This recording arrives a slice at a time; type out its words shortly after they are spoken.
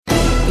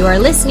You are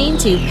listening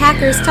to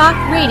Packers Talk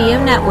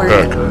Radio Network.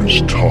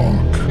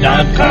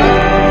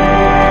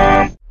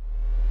 PackersTalk.com.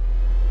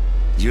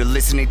 You're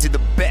listening to the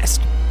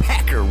best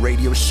Packer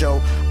radio show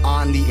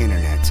on the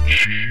internet.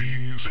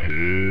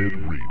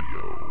 Cheesehead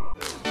Radio.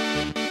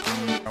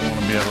 I want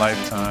to be a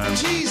lifetime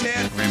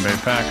Cheesehead. Green Bay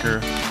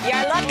Packer.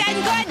 You're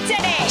looking good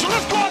today. So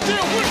let's go out there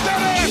and whip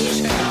that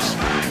ass.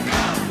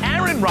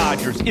 Aaron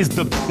Rodgers is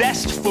the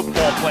best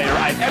football player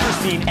I've ever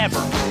seen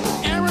ever.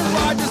 Aaron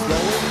Rodgers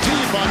going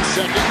deep on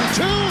 2nd and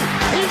 2.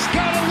 He's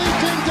got a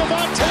leaping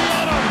Devontae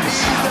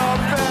Adams. He's the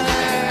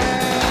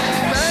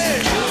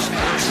man.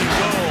 First and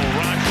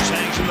goal. Rodgers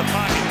hangs in the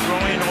pocket,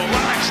 throwing into a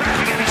lot of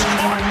traffic, and it's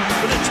caught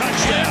with a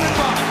touchdown.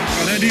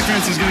 Well, that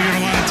defense is going to give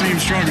a lot of teams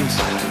struggles.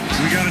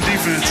 We got a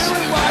defense.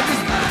 Aaron Rodgers.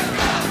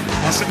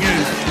 Once again,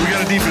 we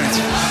got a defense.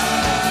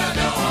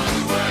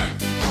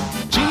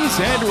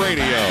 Cheesehead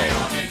Radio.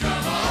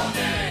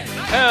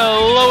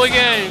 Hello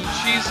again,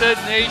 Cheesehead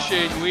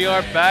Nation. We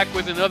are back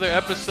with another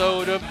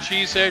episode of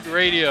Cheesehead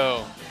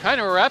Radio.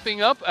 Kind of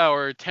wrapping up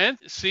our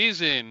 10th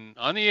season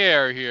on the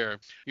air here.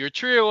 Your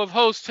trio of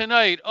hosts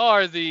tonight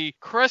are the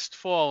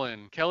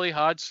crestfallen Kelly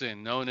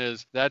Hodgson, known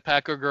as That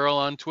Packer Girl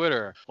on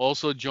Twitter.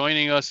 Also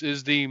joining us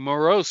is the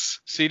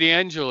morose C.D.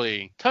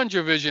 Angeli,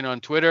 Tundra Vision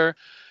on Twitter,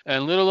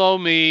 and little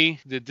old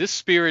me, the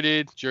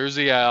dispirited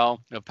Jersey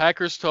Al of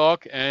Packers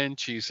Talk and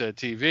Cheesehead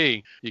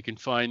TV. You can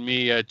find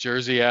me at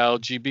Jersey Al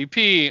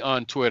GBP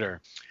on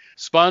Twitter.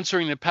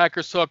 Sponsoring the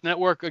Packers Talk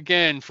Network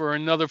again for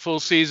another full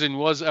season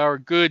was our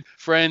good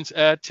friends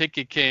at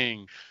Ticket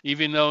King.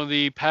 Even though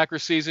the Packer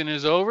season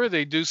is over,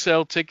 they do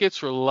sell tickets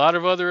for a lot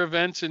of other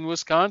events in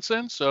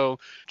Wisconsin, so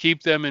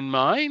keep them in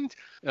mind.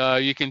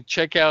 You can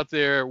check out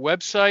their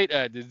website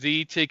at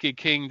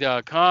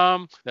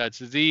theticketking.com. That's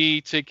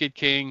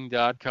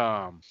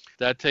theticketking.com.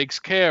 That takes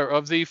care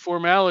of the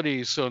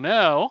formalities. So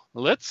now,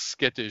 let's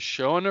get this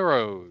show on the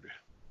road.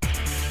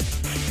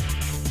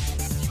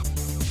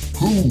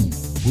 Who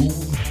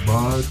moved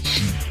my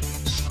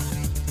cheese?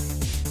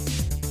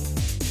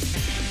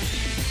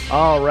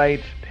 All right,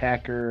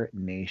 Packer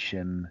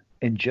Nation.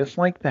 And just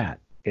like that,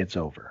 it's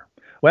over.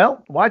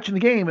 Well, watching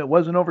the game, it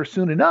wasn't over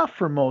soon enough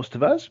for most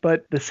of us,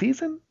 but the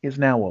season is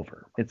now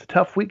over. It's a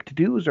tough week to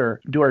do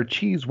our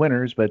cheese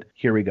winners, but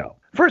here we go.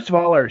 First of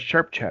all, our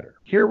sharp cheddar.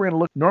 Here we're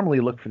going to normally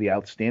look for the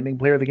outstanding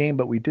player of the game,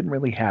 but we didn't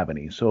really have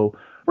any. So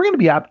we're going to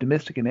be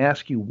optimistic and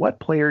ask you what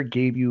player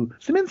gave you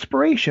some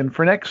inspiration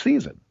for next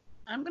season.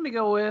 I'm going to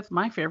go with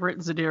my favorite,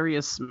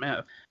 Zadarius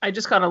Smith. I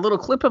just got a little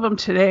clip of him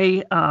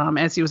today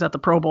as he was at the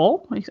Pro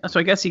Bowl. So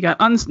I guess he got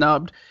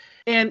unsnubbed.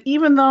 And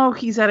even though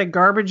he's at a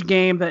garbage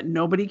game that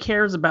nobody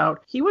cares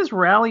about, he was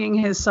rallying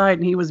his side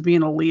and he was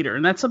being a leader.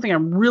 And that's something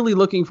I'm really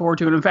looking forward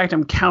to. And in fact,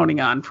 I'm counting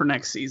on for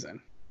next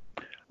season.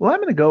 Well, I'm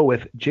going to go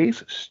with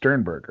Jace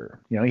Sternberger.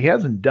 He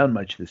hasn't done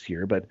much this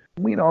year, but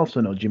we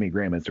also know Jimmy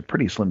Graham has a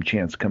pretty slim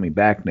chance coming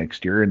back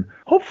next year. And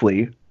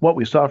hopefully what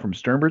we saw from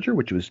Sternberger,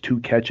 which was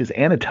 2 catches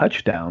and a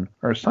touchdown,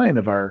 are a sign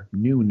of our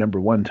new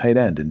number 1 tight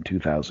end in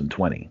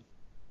 2020.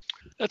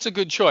 That's a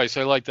good choice.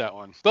 I like that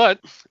one. But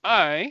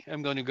I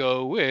am going to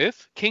go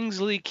with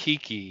Kingsley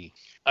Keke.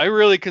 I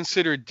really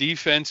consider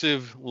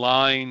defensive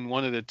line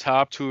one of the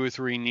top 2 or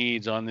 3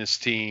 needs on this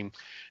team.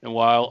 And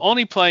while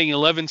only playing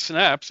 11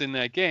 snaps in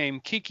that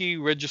game,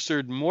 Keke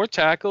registered more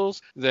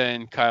tackles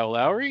than Kyle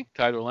Lowry,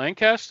 Tyler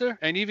Lancaster,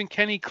 and even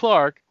Kenny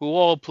Clark, who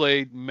all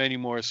played many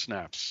more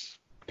snaps.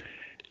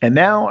 And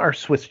now our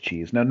Swiss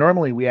cheese. Now,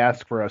 normally we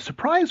ask for a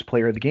surprise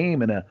player of the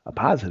game in a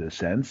positive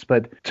sense,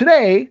 but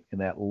today, in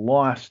that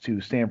loss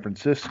to San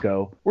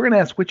Francisco, we're going to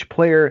ask which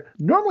player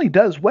normally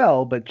does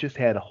well, but just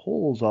had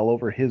holes all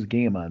over his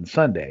game on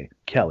Sunday.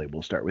 Kelly,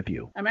 we'll start with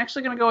you. I'm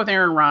actually going to go with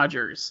Aaron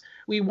Rodgers.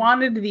 We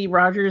wanted the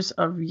Rodgers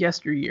of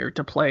yesteryear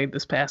to play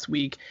this past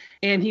week,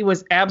 and he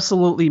was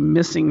absolutely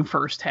missing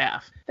first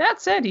half.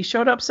 That said, he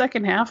showed up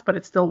second half, but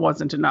it still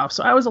wasn't enough,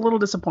 so I was a little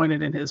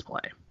disappointed in his play.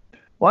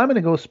 Well, I'm going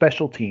to go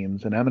special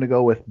teams, and I'm going to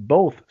go with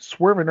both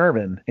Swervin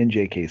Irvin and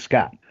J.K.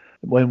 Scott.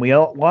 When we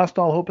lost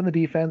all hope in the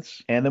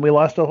defense, and then we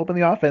lost all hope in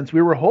the offense,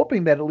 we were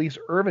hoping that at least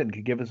Irvin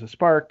could give us a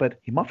spark, but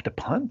he muffed a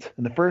punt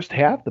in the first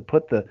half to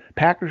put the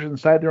Packers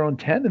inside their own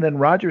 10, and then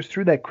Rodgers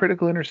threw that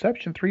critical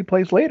interception 3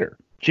 plays later.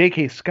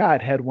 J.K.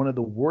 Scott had one of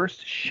the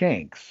worst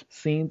shanks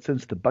seen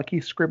since the Bucky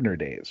Scribner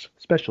days.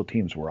 Special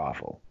teams were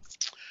awful.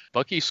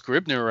 Bucky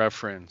Scribner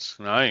reference.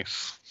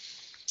 Nice.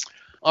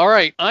 All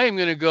right, I am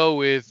going to go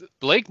with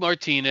Blake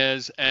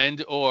Martinez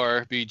and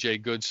or B.J.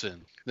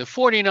 Goodson. The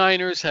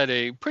 49ers had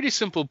a pretty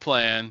simple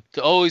plan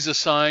to always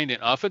assign an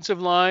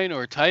offensive line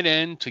or tight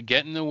end to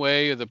get in the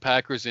way of the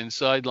Packers'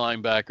 inside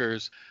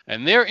linebackers,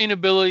 and their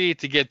inability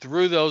to get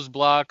through those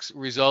blocks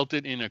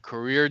resulted in a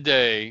career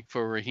day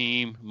for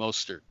Raheem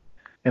Mostert.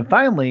 And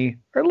finally,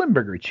 our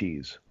Limburger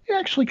cheese. We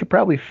actually could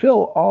probably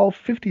fill all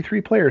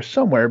 53 players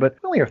somewhere, but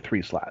we only have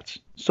 3 slots.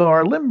 So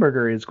our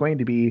Limburger is going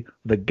to be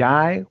the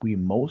guy we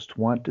most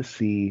want to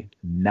see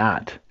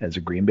not as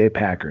a Green Bay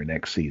Packer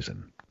next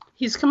season.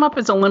 He's come up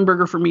as a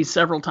Limburger for me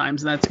several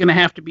times, and that's going to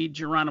have to be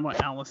Geronimo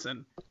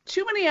Allison.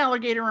 Too many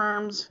alligator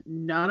arms,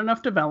 not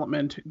enough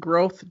development,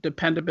 growth,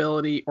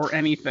 dependability, or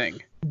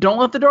anything. Don't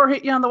let the door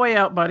hit you on the way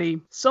out, buddy.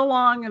 So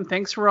long, and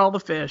thanks for all the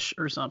fish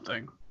or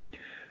something.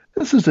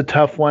 This is a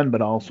tough one,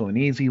 but also an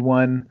easy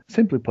one.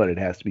 Simply put, it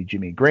has to be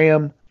Jimmy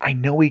Graham. I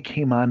know he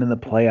came on in the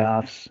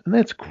playoffs, and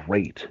that's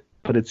great.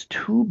 But it's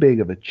too big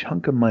of a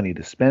chunk of money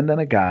to spend on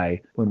a guy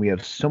when we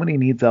have so many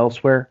needs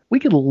elsewhere. We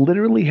could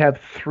literally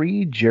have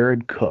 3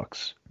 Jared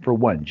Cooks for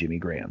 1 Jimmy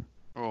Graham.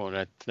 Oh,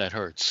 that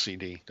hurts,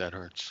 CD. That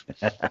hurts.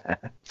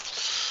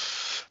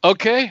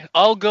 Okay,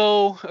 I'll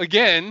go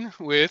again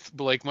with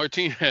Blake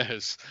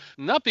Martinez.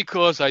 Not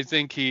because I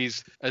think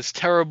he's as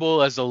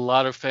terrible as a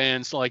lot of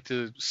fans like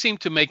to seem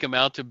to make him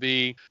out to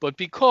be, but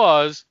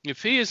because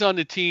if he is on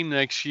the team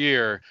next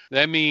year,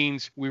 that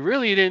means we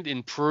really didn't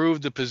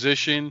improve the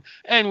position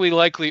and we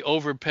likely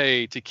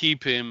overpaid to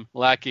keep him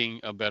lacking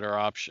a better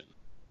option.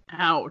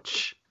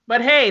 Ouch. But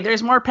hey,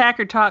 there's more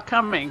Packer talk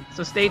coming,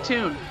 so stay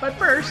tuned. But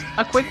first,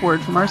 a quick word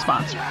from our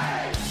sponsor.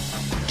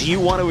 Do you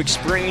want to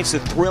experience the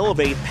thrill of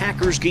a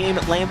Packers game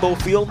at Lambeau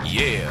Field?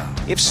 Yeah.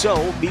 If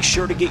so, be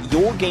sure to get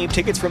your game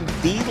tickets from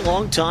the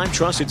longtime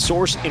trusted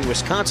source in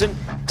Wisconsin,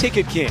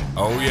 Ticket King.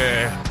 Oh,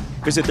 yeah.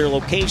 Visit their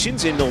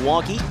locations in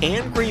Milwaukee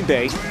and Green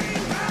Bay.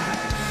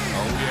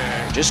 Oh,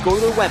 yeah. Just go to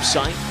their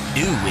website.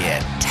 Do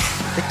it.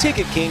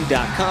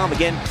 TheTicketKing.com.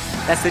 Again,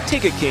 that's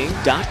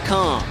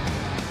TheTicketKing.com.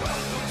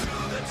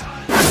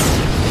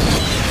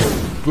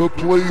 The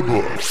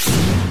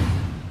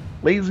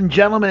Playbook. Ladies and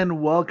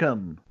gentlemen,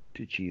 welcome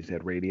to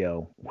Cheesehead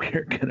Radio.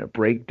 We're going to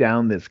break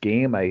down this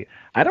game. I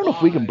don't know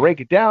if we can break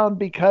it down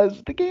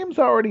because the game's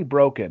already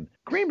broken.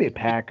 Green Bay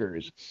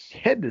Packers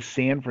head to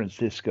San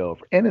Francisco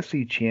for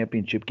NFC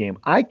Championship game.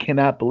 I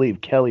cannot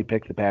believe Kelly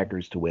picked the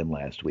Packers to win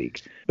last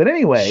week. But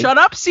anyway. Shut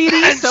up,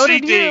 CD. So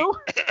did you.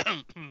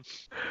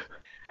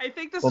 I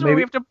think this is where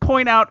we have to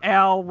point out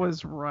Al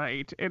was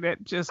right. And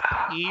it just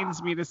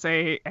pains me to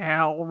say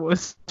Al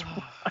was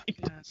right.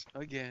 Yes,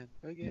 again.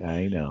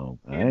 I know.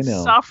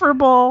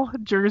 Insufferable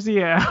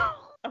Jersey Al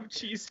of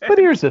Cheesehead. But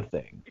here's the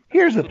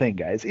thing,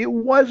 guys. It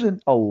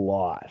wasn't a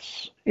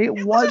loss.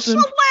 It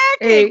wasn't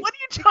shellacking. What are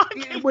you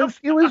talking about?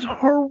 It was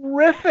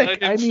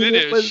horrific. I mean,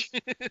 finish.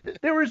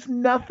 There was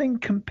nothing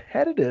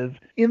competitive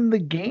in the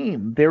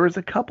game. There was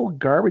a couple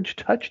garbage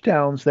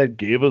touchdowns that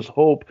gave us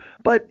hope,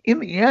 but in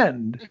the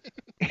end,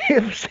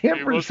 if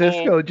San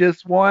Francisco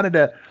just wanted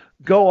to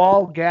go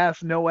all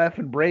gas, no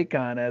effing break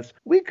on us,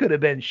 we could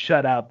have been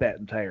shut out that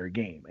entire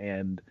game.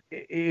 And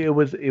it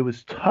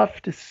was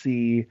tough to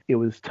see. It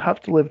was tough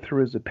to live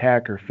through as a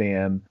Packer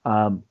fan.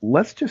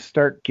 Let's just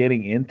start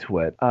getting into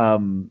it.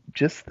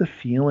 Just the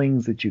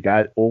feelings that you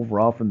got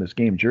overall from this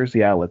game.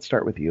 Jersey Al, let's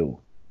start with you.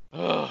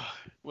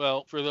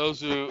 Well, for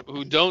those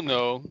who don't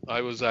know,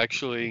 I was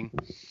actually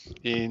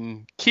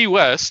in Key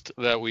West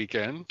that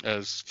weekend,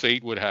 as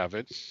fate would have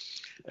it.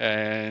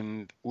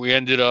 And we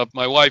ended up,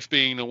 my wife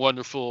being the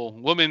wonderful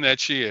woman that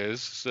she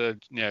is,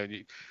 said,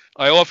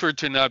 I offered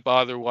to not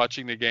bother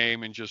watching the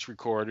game and just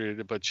recorded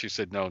it, but she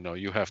said, no,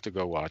 you have to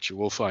go watch it.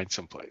 We'll find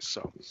someplace.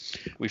 So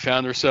we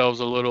found ourselves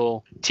a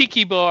little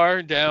tiki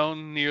bar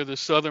down near the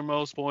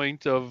southernmost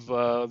point of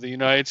the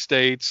United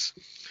States,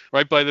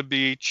 right by the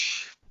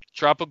beach,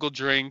 tropical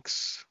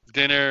drinks,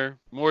 dinner,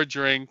 more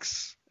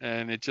drinks.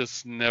 And it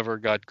just never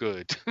got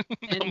good.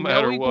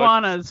 No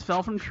iguanas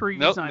fell from trees.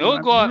 No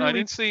iguana. I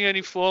didn't see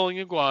any falling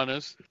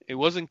iguanas. It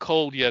wasn't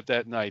cold yet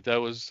that night.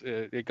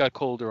 It got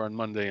colder on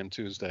Monday and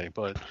Tuesday.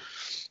 But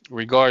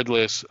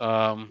regardless,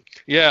 so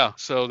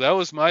that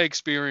was my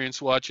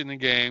experience watching the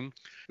game.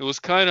 It was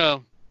kind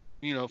of,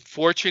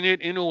 fortunate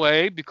in a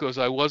way because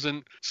I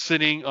wasn't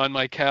sitting on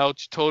my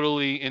couch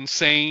totally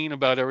insane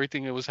about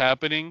everything that was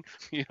happening.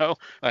 I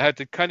had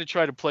to kind of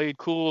try to play it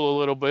cool a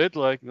little bit,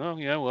 like,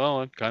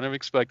 I kind of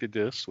expected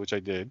this, which I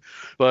did.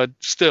 But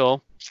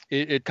still,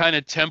 it kind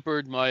of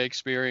tempered my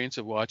experience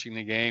of watching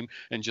the game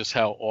and just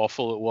how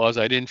awful it was.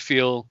 I didn't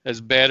feel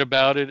as bad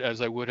about it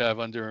as I would have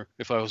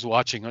if I was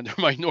watching under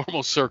my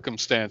normal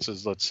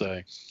circumstances, let's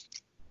say.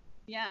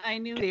 Yeah, I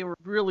knew they were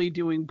really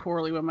doing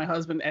poorly when my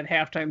husband at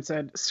halftime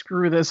said,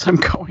 screw this, I'm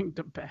going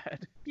to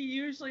bed. He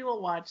usually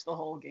will watch the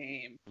whole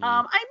game.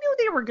 I knew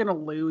they were going to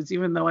lose,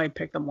 even though I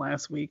picked them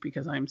last week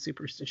because I'm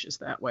superstitious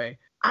that way.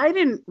 I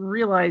didn't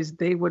realize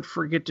they would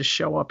forget to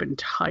show up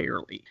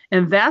entirely.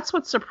 And that's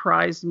what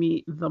surprised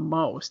me the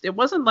most. It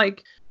wasn't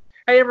like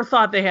I ever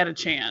thought they had a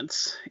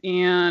chance.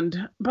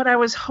 But I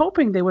was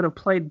hoping they would have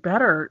played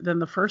better than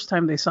the first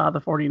time they saw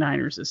the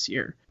 49ers this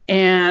year.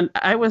 And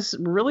I was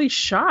really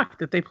shocked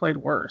that they played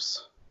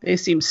worse. They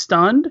seemed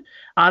stunned,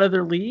 out of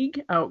their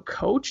league,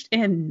 out-coached,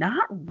 and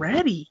not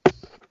ready.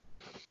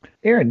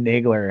 Aaron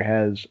Nagler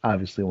has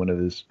obviously one of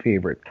his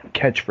favorite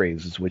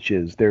catchphrases, which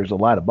is, there's a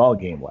lot of ball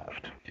game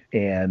left.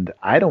 And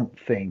I don't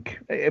think,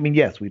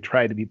 yes, we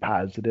try to be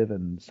positive,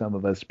 and some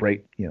of us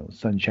bright,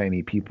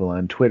 sunshiny people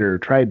on Twitter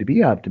tried to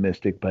be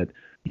optimistic, but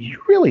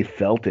you really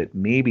felt it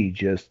maybe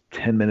just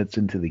 10 minutes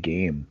into the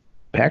game.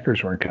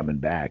 Packers weren't coming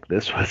back.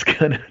 This was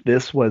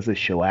a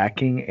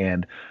shellacking,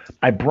 and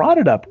I brought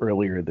it up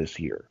earlier this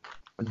year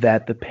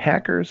that the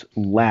Packers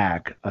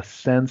lack a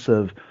sense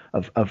of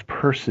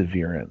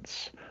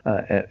perseverance.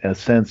 a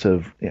sense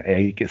of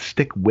a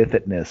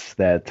stick-with-itness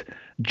that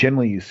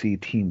generally you see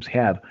teams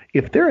have.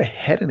 If they're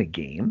ahead in a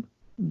game,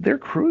 they're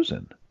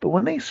cruising. But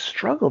when they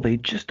struggle, they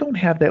just don't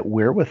have that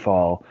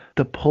wherewithal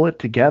to pull it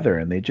together,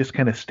 and they just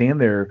kind of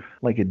stand there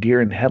like a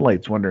deer in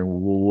headlights wondering,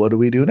 well, what do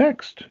we do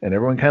next? And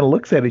everyone kind of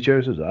looks at each other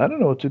and says, I don't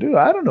know what to do.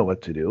 I don't know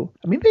what to do.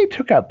 I mean, they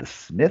took out the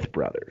Smith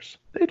brothers.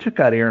 They took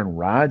out Aaron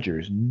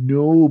Rodgers.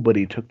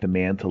 Nobody took the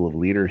mantle of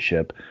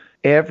leadership.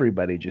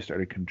 Everybody just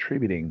started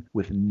contributing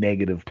with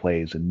negative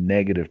plays and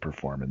negative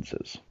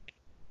performances.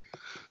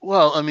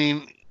 Well, I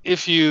mean,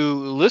 if you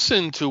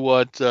listen to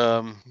what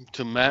to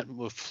Matt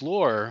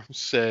LaFleur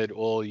said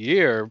all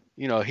year,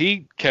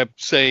 he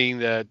kept saying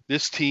that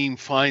this team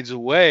finds a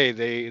way.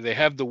 They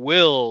have the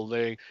will.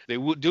 They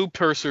do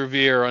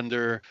persevere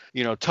under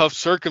tough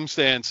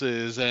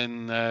circumstances,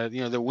 and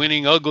the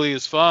winning ugly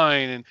is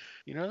fine.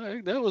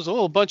 And that was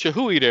all a bunch of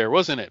hooey there,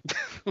 wasn't it?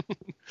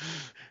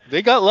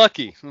 They got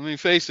lucky. Let me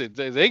face it.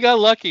 They got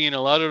lucky in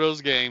a lot of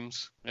those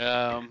games.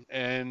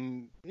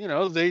 And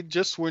they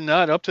just were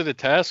not up to the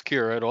task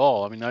here at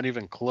all. I mean, not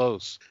even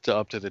close to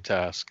up to the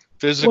task,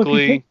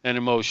 physically and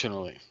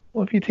emotionally.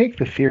 Well, if you take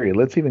the theory,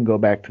 let's even go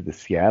back to the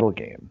Seattle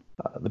game.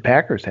 The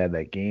Packers had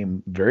that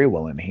game very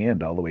well in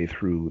hand all the way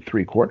through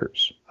 3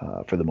 quarters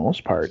for the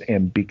most part.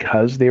 And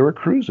because they were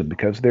cruising,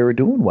 because they were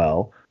doing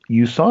well,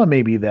 you saw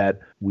maybe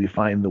that we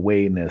find the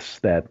wayness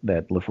that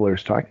LaFleur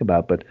is talking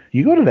about. But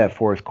you go to that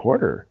 4th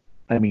quarter,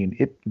 I mean,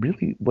 it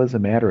really was a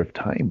matter of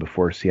time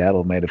before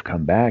Seattle might have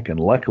come back. And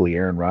luckily,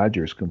 Aaron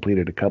Rodgers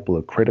completed a couple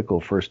of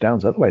critical first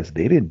downs. Otherwise,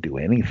 they didn't do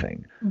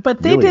anything.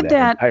 But they did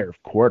that entire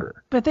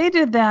quarter. But they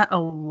did that a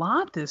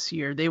lot this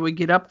year. They would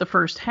get up the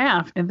first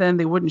half, and then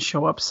they wouldn't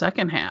show up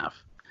second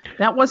half.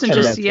 That wasn't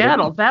just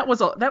Seattle. That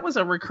was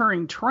a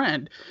recurring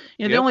trend.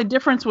 The only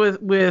difference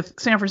with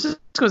San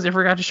Francisco is they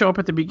forgot to show up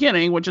at the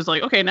beginning, which is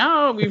like, okay,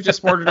 now we've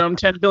just ordered them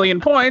 10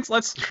 billion points.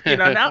 Let's,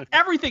 now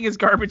everything is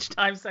garbage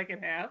time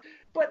second half.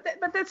 But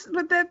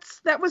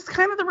that was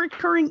kind of the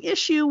recurring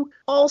issue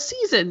all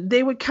season.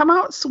 They would come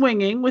out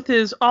swinging with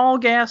his all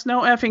gas,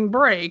 no effing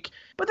brake,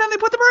 but then they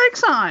put the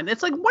brakes on.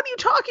 It's like, what are you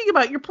talking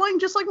about? You're playing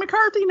just like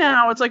McCarthy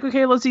now. It's like,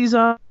 okay, let's ease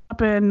up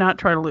and not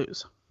try to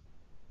lose.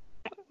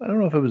 I don't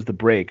know if it was the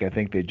brake. I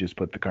think they just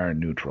put the car in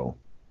neutral.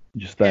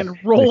 And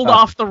rolled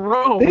off the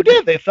road. They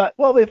did. They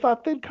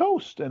thought they'd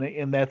coast.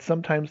 And that's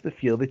sometimes the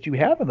feel that you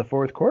have in the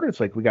 4th quarter. It's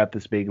like, we got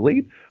this big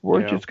lead.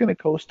 We're just going to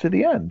coast to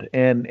the end.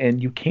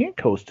 And you can't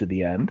coast to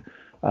the end.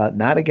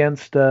 Not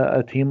against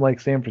a team like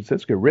San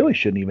Francisco. Really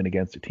shouldn't even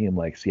against a team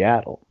like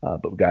Seattle.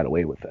 But we got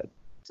away with it.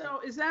 So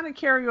is that a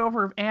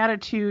carryover of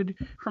attitude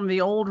from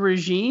the old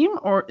regime,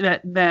 or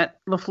that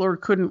LaFleur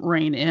couldn't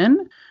rein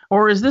in?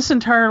 Or is this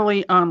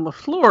entirely on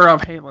LaFleur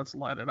of, hey, let's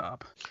light it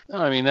up?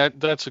 I mean,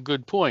 that's a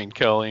good point,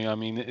 Kelly. I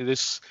mean,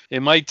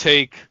 it might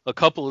take a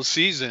couple of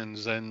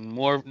seasons and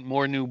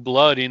more new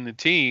blood in the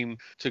team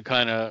to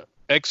kind of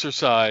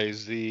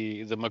exercise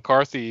the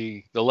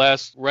McCarthy, the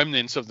last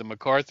remnants of the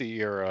McCarthy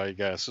era, I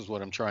guess, is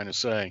what I'm trying to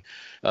say.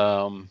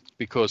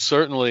 Because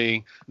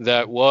certainly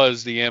that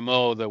was the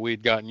MO that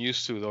we'd gotten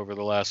used to over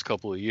the last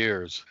couple of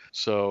years.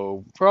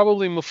 So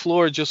probably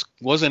LaFleur just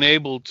wasn't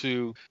able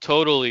to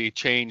totally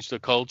change the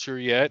culture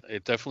yet.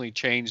 It definitely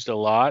changed a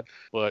lot,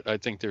 but I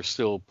think there's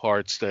still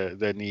parts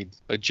that need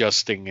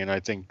adjusting, and I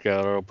think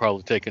it'll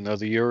probably take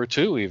another year or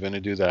two even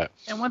to do that.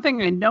 And one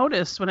thing I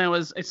noticed when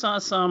I saw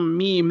some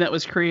meme that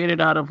was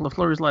created out of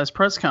LaFleur's last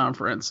press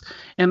conference,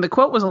 and the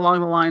quote was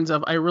along the lines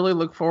of, I really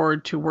look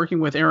forward to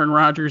working with Aaron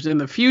Rodgers in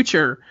the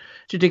future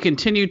to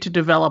continue to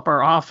develop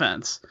our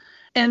offense.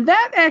 And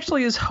that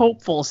actually is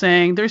hopeful,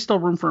 saying there's still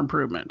room for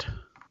improvement.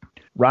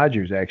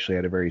 Rodgers actually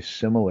had a very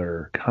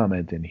similar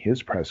comment in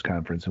his press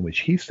conference in which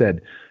he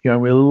said, I'm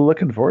really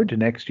looking forward to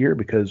next year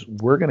because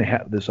we're going to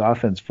have this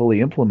offense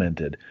fully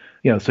implemented.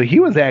 So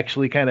he was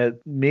actually kind of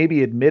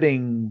maybe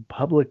admitting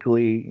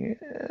publicly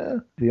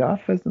the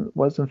offense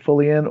wasn't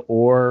fully in,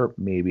 or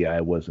maybe I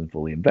wasn't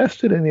fully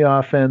invested in the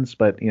offense.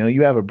 But,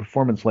 you have a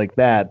performance like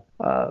that,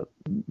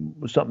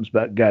 something's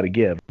got to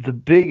give. The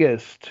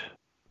biggest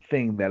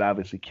thing that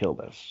obviously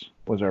killed us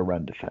was our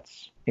run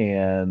defense.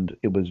 And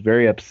it was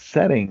very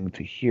upsetting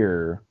to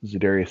hear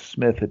Zadarius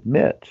Smith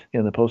admit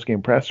in the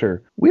postgame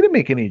presser, we didn't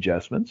make any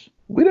adjustments.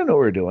 We didn't know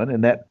what we were doing.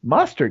 And that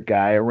Mostert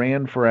guy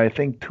ran for, I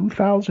think,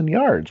 2,000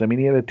 yards. I mean,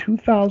 he had a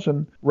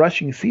 2,000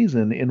 rushing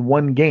season in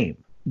one game.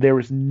 There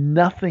was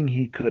nothing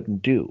he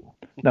couldn't do.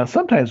 Now,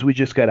 sometimes we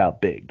just got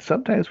outbigged.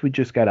 Sometimes we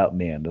just got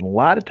outmanned. And a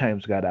lot of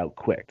times got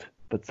outquicked.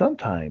 But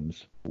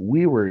sometimes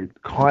we were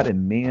caught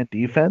in man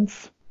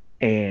defense,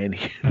 and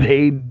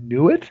they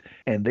knew it,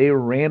 and they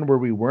ran where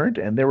we weren't,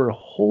 and there were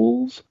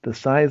holes the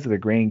size of the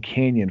Grand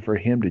Canyon for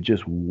him to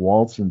just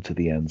waltz into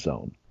the end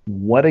zone.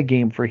 What a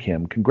game for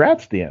him.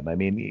 Congrats to him. I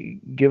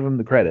mean, give him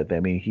the credit. I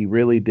mean, he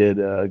really did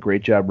a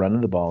great job running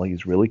the ball.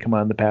 He's really come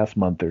on the past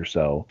month or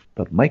so.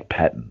 But Mike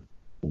Pettin,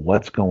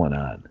 what's going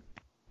on?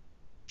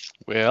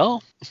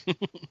 Well,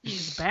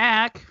 he's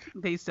back.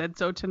 They said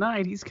so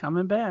tonight. He's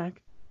coming back.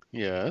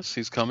 Yes,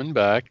 he's coming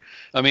back.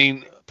 I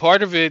mean,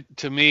 part of it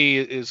to me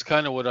is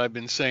kind of what I've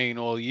been saying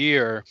all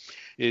year.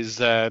 is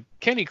that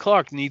Kenny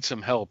Clark needs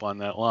some help on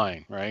that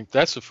line, right?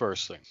 That's the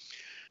first thing.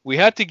 We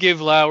had to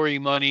give Lowry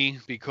money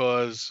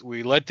because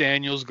we let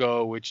Daniels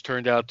go, which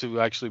turned out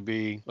to actually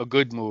be a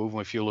good move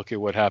if you look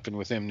at what happened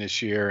with him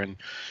this year. And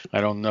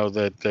I don't know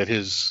that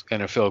his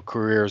NFL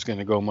career is going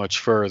to go much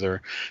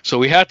further. So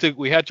we had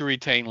to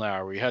retain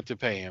Lowry. We had to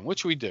pay him,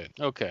 which we did.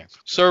 Okay,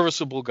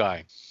 serviceable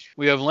guy.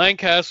 We have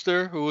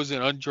Lancaster, who was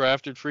an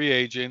undrafted free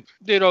agent,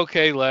 did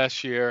okay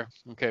last year.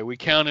 Okay, we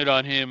counted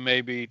on him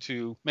maybe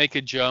to make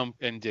a jump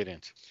and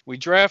didn't. We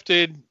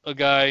drafted a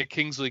guy,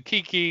 Kingsley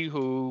Keke,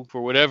 who,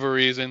 for whatever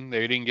reason,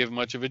 they didn't give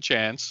much of a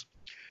chance.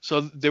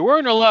 So there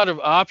weren't a lot of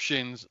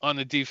options on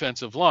the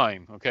defensive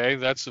line, okay?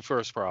 That's the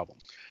first problem.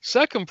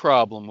 Second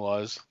problem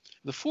was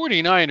the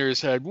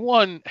 49ers had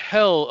one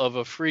hell of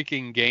a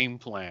freaking game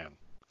plan.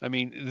 I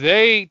mean,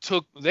 they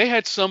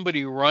had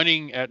somebody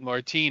running at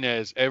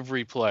Martinez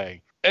every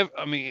play.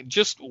 I mean,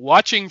 just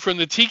watching from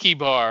the tiki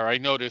bar, I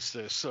noticed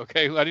this,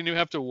 okay? I didn't even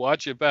have to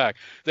watch it back.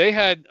 They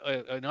had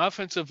an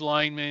offensive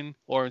lineman,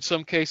 or in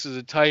some cases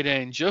a tight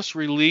end, just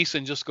release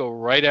and just go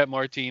right at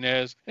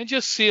Martinez and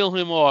just seal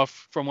him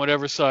off from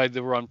whatever side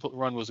the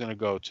run was going to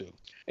go to.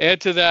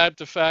 Add to that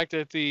the fact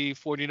that the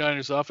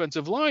 49ers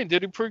offensive line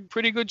did a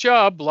pretty good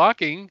job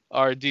blocking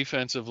our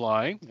defensive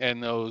line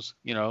and those,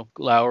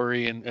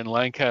 Lowry and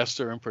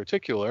Lancaster in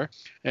particular.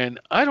 And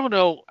I don't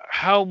know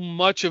how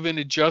much of an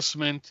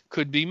adjustment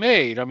could be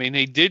made. I mean,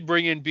 they did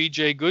bring in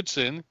B.J.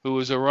 Goodson, who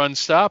was a run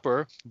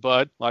stopper,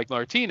 but like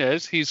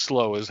Martinez, he's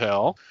slow as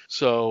hell.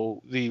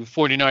 So the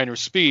 49ers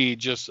speed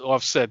just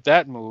offset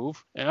that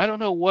move. And I don't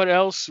know what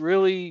else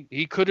really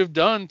he could have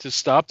done to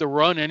stop the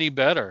run any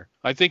better.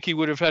 I think he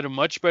would have had a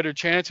much better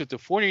chance if the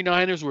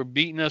 49ers were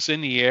beating us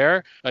in the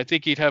air. I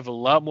think he'd have a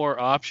lot more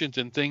options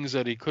and things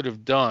that he could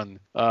have done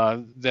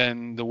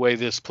than the way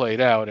this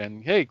played out.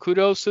 And, hey,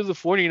 kudos to the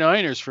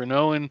 49ers for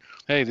knowing,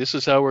 hey, this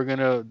is how we're going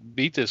to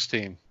beat this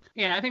team.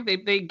 Yeah, I think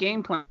they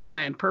game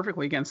planned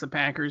perfectly against the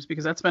Packers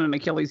because that's been an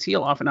Achilles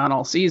heel off and on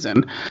all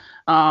season.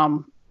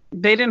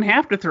 They didn't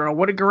have to throw.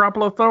 What did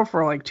Garoppolo throw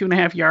for, like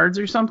 2.5 yards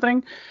or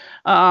something?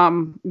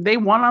 They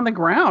won on the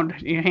ground,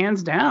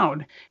 hands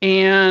down.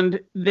 And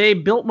they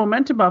built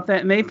momentum off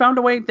that, and they found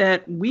a way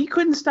that we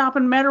couldn't stop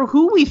no matter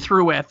who we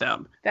threw at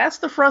them. That's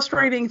the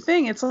frustrating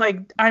thing. It's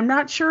like, I'm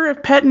not sure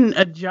if Pettin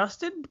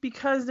adjusted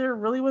because there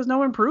really was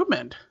no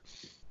improvement.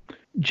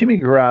 Jimmy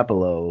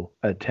Garoppolo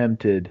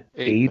attempted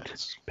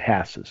 8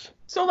 passes.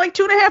 So like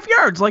 2.5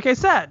 yards, like I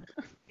said.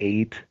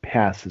 8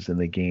 passes in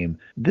the game.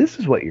 This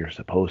is what you're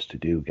supposed to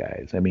do,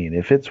 guys. I mean,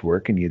 if it's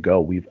working, you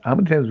go. How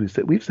many times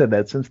we've said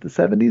that since the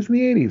 70s and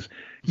the 80s.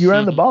 You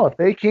run the ball. If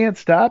they can't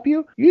stop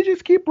you, you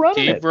just keep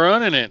running it. Keep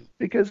running it.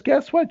 Because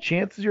guess what?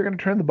 Chances you're going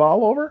to turn the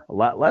ball over a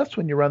lot less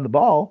when you run the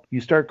ball. You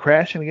start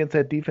crashing against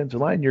that defensive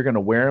line, you're going to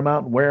wear them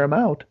out and wear them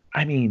out.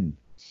 I mean,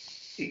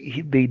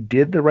 they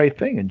did the right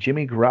thing. And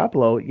Jimmy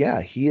Garoppolo,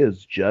 yeah, he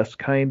is just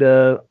kind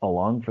of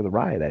along for the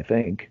ride, I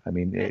think. I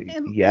mean,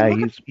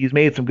 he's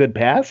made some good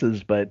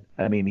passes, but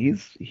I mean,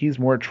 he's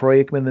more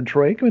Troy Aikman than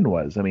Troy Aikman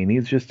was. I mean,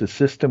 he's just a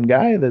system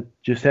guy that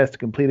just has to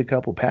complete a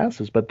couple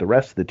passes, but the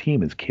rest of the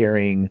team is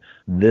carrying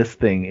this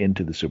thing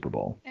into the Super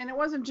Bowl. And it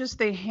wasn't just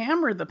they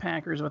hammered the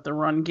Packers with the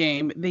run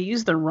game. They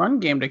used the run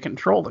game to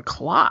control the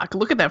clock.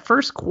 Look at that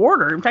first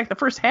quarter. In fact, the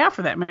first half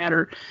for that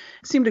matter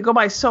seemed to go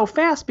by so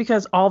fast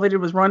because all they did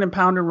was run and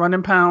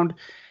pound,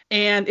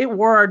 and it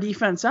wore our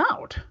defense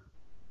out.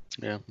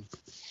 Yeah.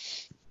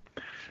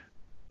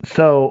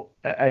 So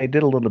I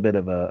did a little bit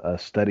of a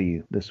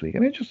study this week,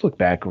 and I just looked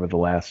back over the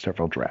last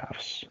several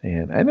drafts.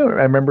 And I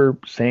remember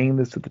saying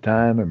this at the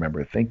time. I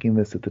remember thinking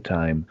this at the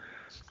time.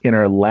 In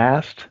our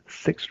last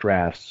 6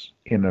 drafts,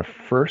 in the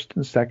first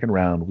and second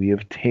round, we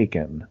have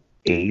taken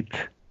 8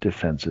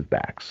 defensive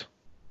backs.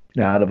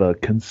 Now, out of a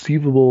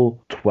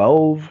conceivable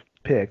 12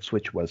 picks,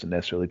 which wasn't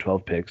necessarily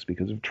 12 picks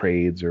because of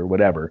trades or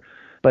whatever,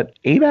 but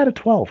 8 out of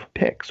 12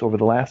 picks over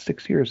the last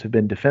 6 years have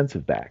been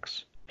defensive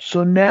backs.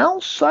 So now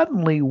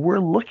suddenly we're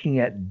looking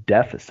at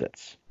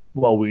deficits.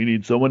 Well, we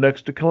need someone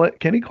next to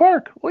Kenny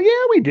Clark. Well,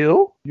 yeah, we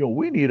do.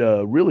 We need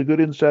a really good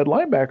inside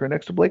linebacker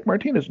next to Blake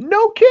Martinez.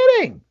 No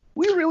kidding.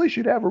 We really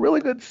should have a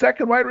really good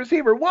second wide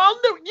receiver. Well,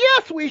 no,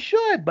 yes, we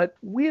should. But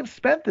we have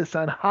spent this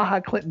on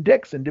Clinton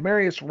Dix and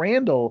Demarius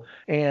Randall,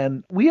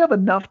 and we have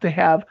enough to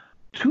have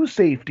 2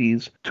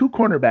 safeties, 2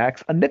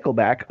 cornerbacks, a nickel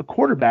back, a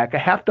quarterback, a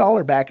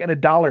 $50 back, and a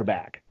dollar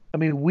back. I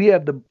mean,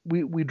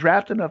 we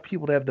draft enough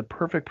people to have the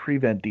perfect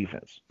prevent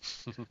defense.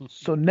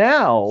 So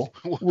now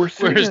we're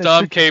sitting. Where's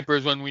Dom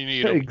Capers when we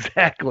need him?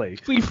 Exactly.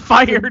 We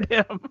fired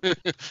him.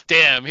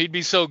 Damn, he'd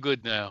be so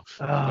good now.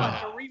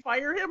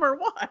 Refire him or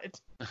what?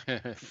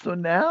 So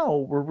now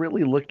we're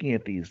really looking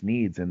at these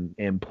needs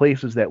and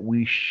places that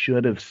we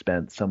should have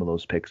spent some of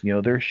those picks.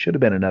 There should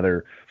have been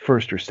another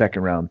first or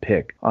second round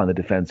pick on the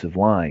defensive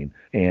line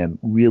and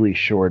really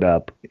shored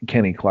up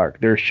Kenny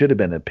Clark. There should have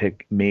been a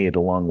pick made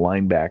along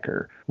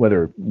linebacker,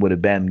 whether it would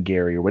have been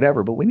Gary or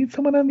whatever, but we need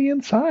someone on the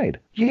inside.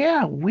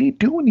 Yeah, we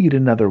do need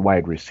another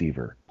wide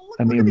receiver.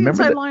 I mean, Look at the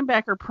remember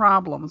inside linebacker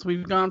problems.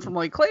 We've gone from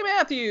like Clay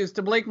Matthews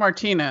to Blake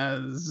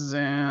Martinez,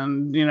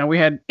 and we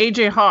had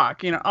AJ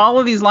Hawk. All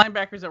of these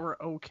linebackers that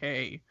were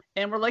okay,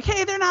 and we're like,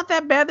 hey, they're not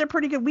that bad. They're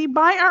pretty good. We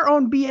buy our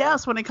own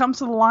BS when it comes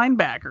to the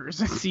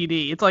linebackers.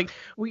 CD. It's like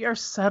we are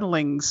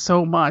settling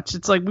so much.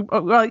 It's like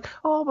we're like,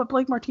 oh, but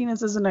Blake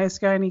Martinez is a nice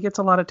guy and he gets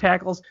a lot of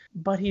tackles,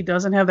 but he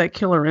doesn't have that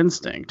killer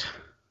instinct.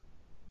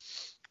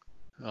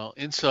 Well,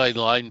 inside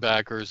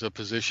linebacker is a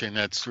position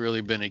that's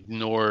really been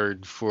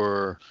ignored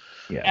for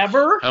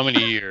ever. How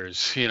many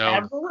years?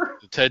 Ever.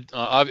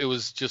 It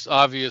was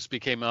just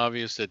became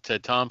obvious that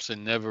Ted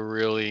Thompson never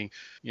really,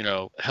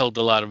 held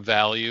a lot of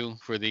value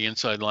for the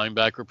inside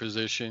linebacker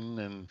position.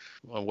 And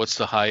what's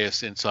the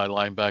highest inside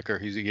linebacker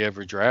he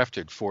ever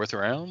drafted? 4th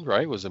round,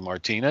 right? Was it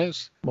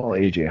Martinez? Well,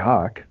 AJ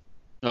Hawk.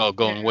 Oh,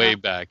 going way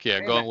back.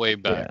 Yeah, going way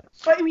back. Yeah.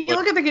 But I mean, you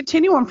look at the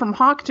continuum from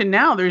Hawk to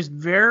now, there's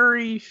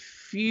very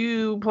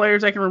few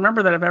players I can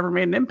remember that have ever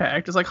made an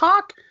impact. It's like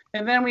Hawk,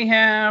 and then we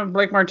have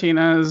Blake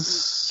Martinez.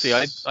 See,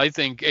 I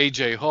think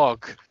A.J.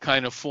 Hawk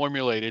kind of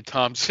formulated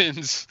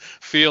Thompson's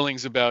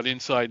feelings about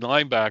inside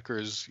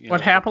linebackers.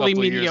 Happily a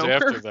couple mediocre.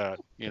 Years after that,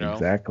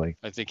 Exactly.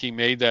 I think he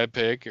made that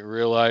pick and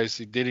realized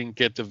he didn't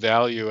get the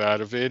value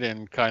out of it,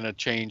 and kind of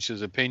changed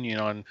his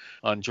opinion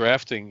on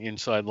drafting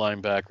inside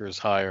linebackers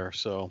higher.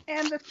 So.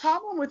 And the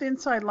problem with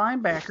inside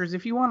linebackers,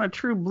 if you want a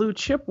true blue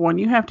chip one,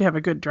 you have to have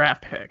a good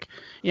draft pick.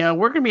 We're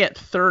going to be at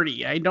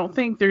 30. I don't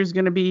think there's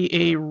going to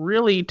be a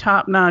really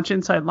top-notch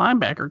inside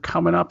linebacker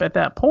coming up at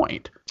that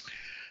point.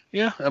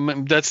 Yeah, I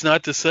mean, that's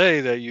not to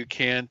say that you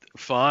can't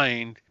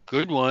find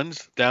good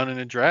ones down in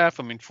the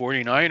draft. I mean,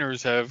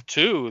 49ers have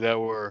 2 that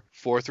were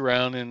 4th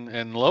round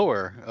and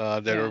lower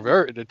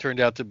that turned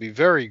out to be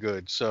very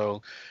good.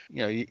 So,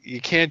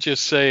 you can't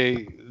just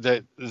say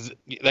that,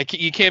 like,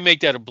 you can't make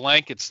that a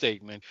blanket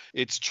statement.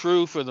 It's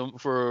true for the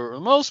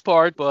most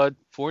part, but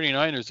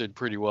 49ers did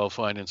pretty well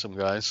finding some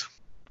guys.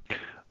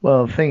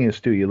 Well, the thing is,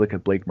 too, you look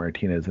at Blake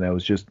Martinez, and I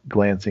was just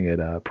glancing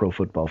at Pro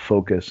Football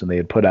Focus, and they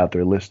had put out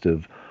their list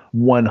of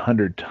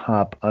 100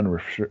 top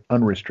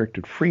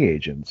unrestricted free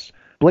agents.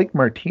 Blake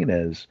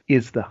Martinez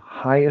is the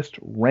highest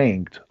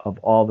ranked of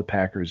all the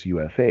Packers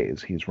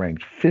UFAs. He's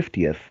ranked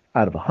 50th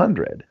out of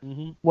 100.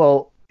 Mm-hmm.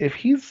 Well, if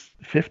he's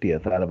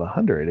 50th out of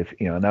 100,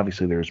 and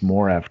obviously there's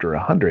more after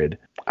 100,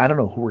 I don't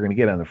know who we're going to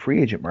get on the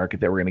free agent market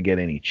that we're going to get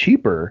any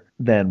cheaper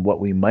than what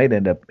we might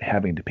end up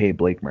having to pay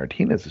Blake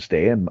Martinez to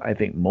stay. And I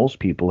think most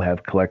people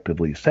have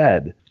collectively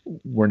said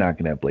we're not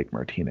going to have Blake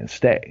Martinez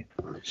stay.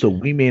 So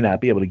we may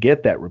not be able to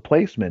get that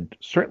replacement,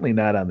 certainly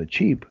not on the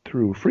cheap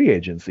through free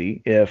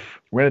agency, if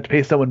we're going to have to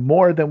pay someone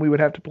more than we would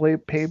have to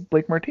pay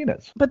Blake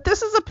Martinez. But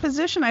this is a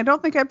position I don't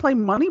think I'd play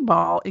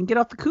Moneyball and get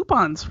off the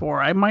coupons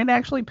for. I might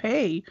actually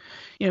pay,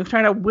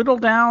 try to whittle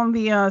down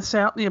the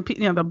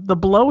the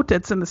bloat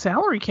that's in the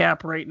salary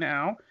cap right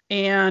now,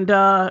 and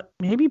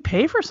maybe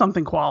pay for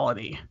something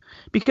quality,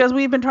 because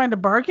we've been trying to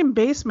bargain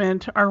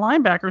basement our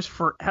linebackers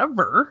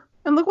forever.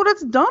 And look what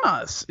it's done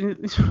us.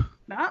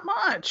 Not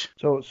much.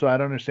 So I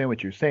don't understand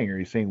what you're saying. Are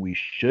you saying we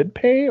should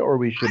pay or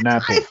we should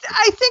not pay?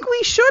 I think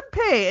we should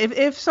pay.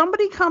 If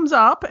somebody comes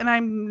up, and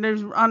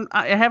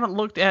I haven't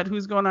looked at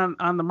who's going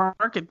on the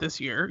market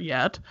this year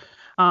yet.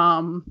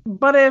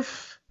 But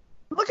if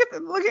look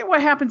at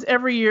what happens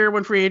every year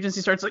when free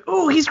agency starts, like,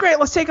 oh, he's great,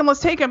 let's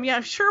take him.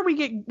 Yeah, sure,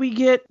 we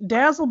get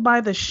dazzled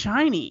by the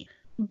shiny.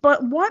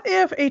 But what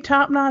if a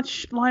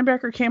top-notch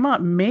linebacker came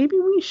up? Maybe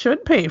we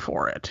should pay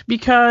for it,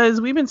 because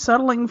we've been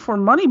settling for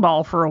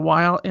Moneyball for a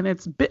while, and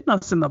it's bitten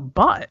us in the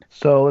butt.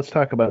 So let's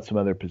talk about some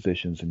other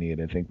positions in need.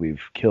 I think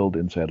we've killed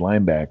inside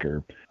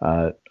linebacker.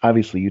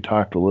 Obviously, you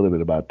talked a little bit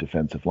about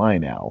defensive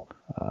line, Al.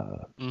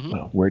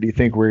 Where do you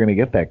think we're going to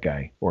get that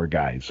guy or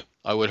guys?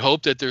 I would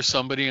hope that there's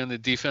somebody on the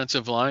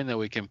defensive line that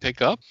we can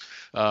pick up.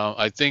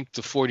 I think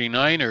the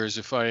 49ers,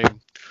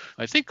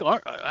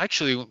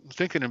 actually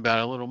thinking about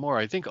it a little more,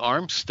 I think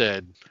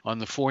Armstead on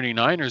the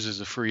 49ers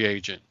is a free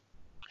agent.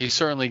 He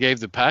certainly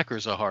gave the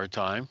Packers a hard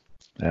time.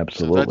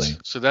 Absolutely.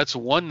 So that's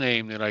one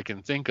name that I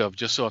can think of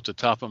just off the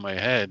top of my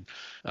head,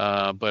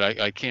 but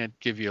I can't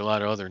give you a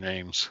lot of other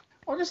names.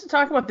 Well, just to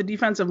talk about the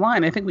defensive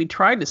line, I think we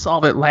tried to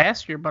solve it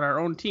last year, but our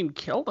own team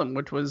killed him,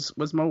 which was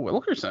Mo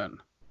Wilkerson.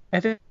 I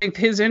think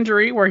his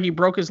injury where he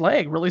broke his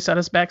leg really set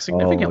us back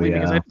significantly.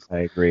 Because I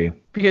agree.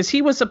 Because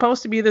he was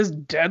supposed to be this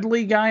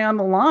deadly guy on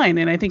the line,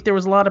 and I think there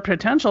was a lot of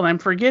potential. And I'm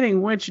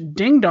forgetting which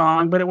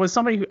ding-dong, but it was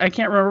somebody I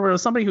can't remember. It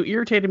was somebody who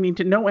irritated me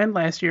to no end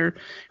last year,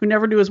 who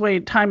never knew his way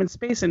in time and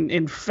space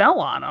and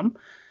fell on him.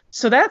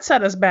 So that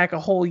set us back a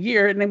whole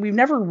year, and then we've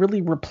never really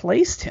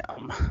replaced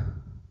him.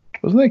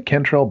 Wasn't that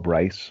Kentrell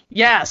Bryce?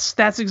 Yes,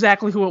 that's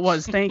exactly who it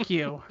was. Thank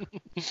you.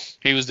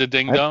 He was the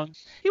ding-dong?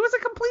 He was a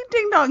complete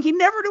ding-dong. He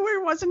never knew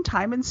where he was in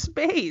time and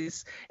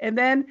space. And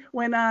then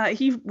when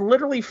he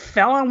literally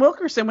fell on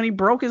Wilkerson when he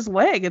broke his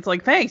leg, it's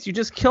like, thanks, you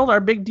just killed our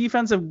big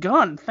defensive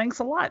gun. Thanks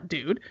a lot,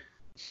 dude.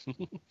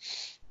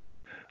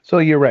 So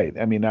you're right.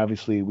 I mean,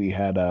 obviously we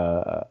had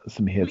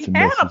some hits and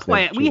misses.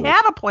 We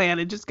had a plan.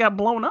 It just got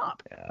blown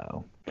up.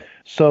 Yeah.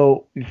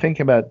 So you're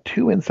thinking about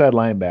 2 inside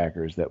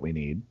linebackers that we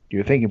need.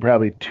 You're thinking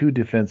probably 2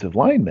 defensive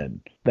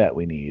linemen that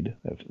we need,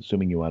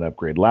 assuming you want to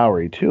upgrade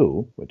Lowry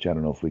too, which I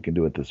don't know if we can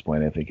do at this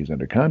point. I think he's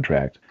under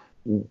contract.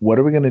 What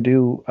are we going to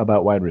do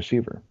about wide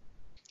receiver?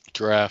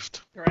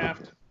 Draft.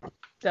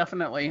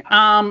 Definitely.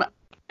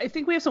 I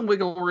think we have some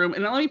wiggle room,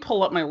 and let me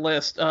pull up my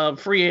list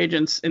of free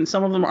agents, and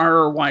some of them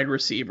are wide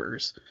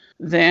receivers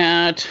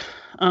that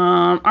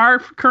are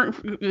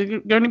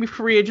going to be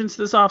free agents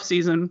this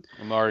offseason.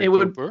 Amari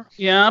Cooper.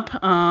 Yep.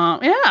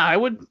 I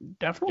would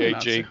definitely.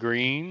 AJ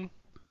Green.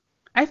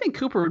 I think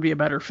Cooper would be a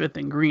better fit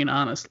than Green,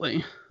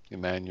 honestly.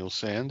 Emmanuel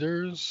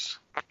Sanders.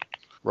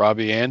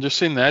 Robbie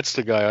Anderson, that's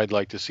the guy I'd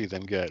like to see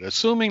them get.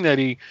 Assuming that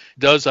he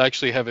does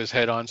actually have his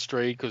head on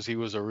straight, because he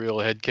was a real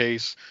head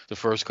case the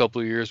first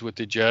couple of years with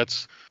the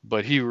Jets.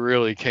 But he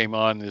really came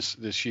on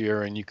this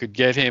year, and you could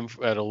get him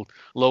at a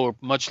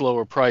much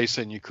lower price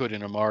than you could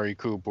in Amari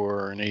Cooper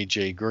or an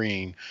AJ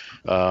Green.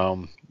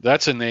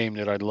 That's a name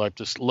that I'd love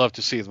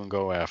to see them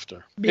go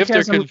after, if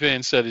they're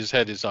convinced that his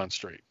head is on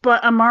straight.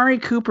 But Amari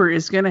Cooper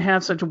is going to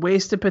have such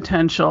wasted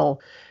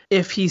potential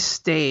if he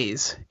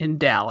stays in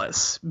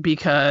Dallas,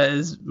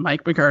 because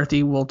Mike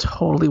McCarthy will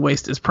totally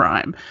waste his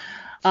prime.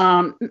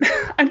 I'm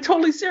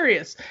totally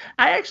serious.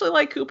 I actually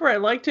like Cooper. I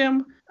liked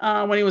him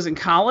when he was in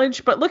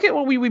college, but look at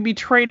what we would be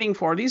trading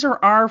for. These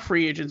are our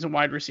free agents and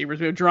wide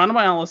receivers. We have Geronimo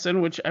Allison,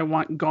 which I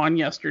want gone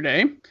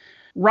yesterday.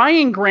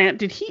 Ryan Grant,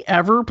 did he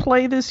ever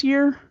play this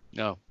year?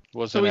 No,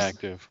 wasn't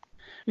active.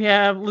 We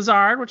have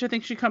Lazard, which I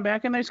think should come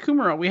back, and there's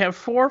Kumaro. We have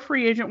 4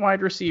 free agent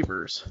wide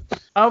receivers,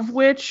 of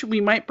which we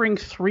might bring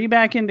 3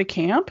 back into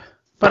camp,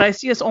 but I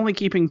see us only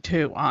keeping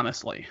 2,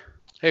 honestly.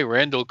 Hey,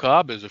 Randall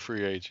Cobb is a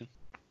free agent.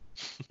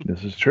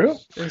 This is true.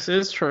 This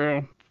is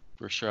true.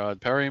 Rashad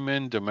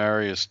Perryman,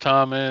 Demarius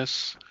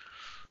Thomas.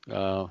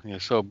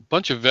 So a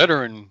bunch of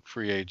veteran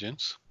free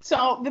agents.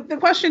 So the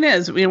question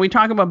is, we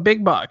talk about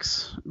big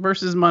bucks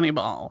versus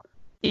Moneyball,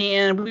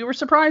 and we were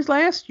surprised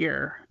last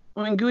year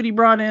when Goody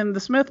brought in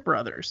the Smith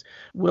brothers.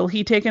 Will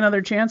he take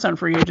another chance on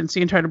free agency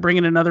and try to bring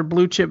in another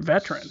blue chip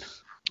veteran?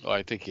 Oh,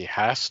 I think he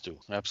has to.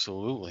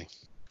 Absolutely.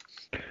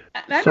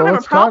 I don't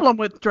have a problem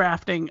with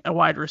drafting a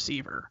wide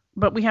receiver,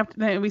 but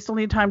we still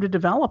need time to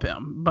develop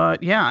him.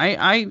 But yeah,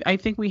 I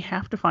think we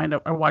have to find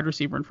a wide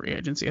receiver in free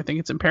agency. I think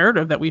it's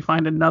imperative that we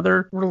find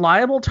another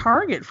reliable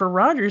target for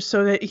Rodgers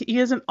so that he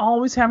isn't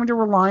always having to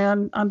rely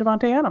on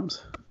Devontae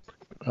Adams.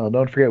 Well,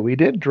 don't forget, we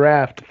did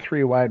draft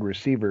 3 wide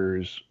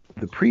receivers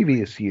the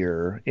previous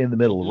year in the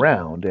middle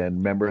round, and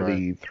remember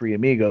the 3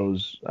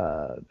 amigos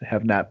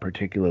have not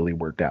particularly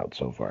worked out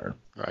so far.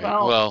 Right.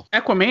 Well,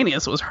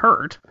 Equimanius was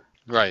hurt.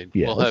 Right.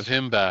 Yes. We'll have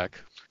him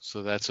back,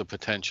 so that's a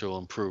potential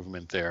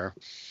improvement there.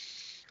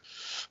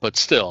 But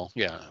still,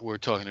 yeah, we're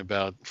talking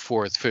about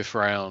 4th, 5th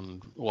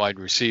round wide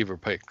receiver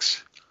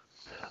picks.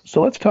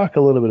 So let's talk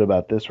a little bit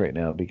about this right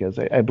now, because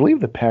I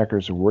believe the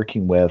Packers are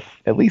working with,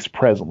 at least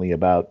presently,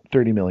 about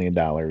 $30 million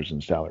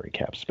in salary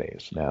cap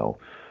space. Now,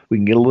 we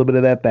can get a little bit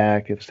of that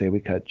back if, say, we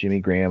cut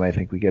Jimmy Graham. I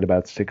think we get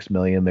about $6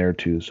 million there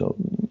too. So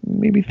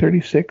maybe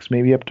 36,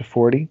 maybe up to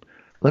 40.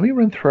 Let me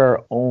run through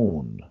our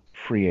own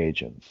free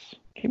agents.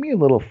 Give me a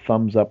little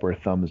thumbs up or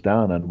thumbs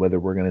down on whether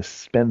we're going to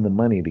spend the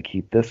money to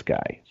keep this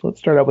guy. So let's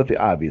start out with the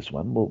obvious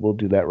one. We'll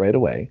do that right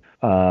away.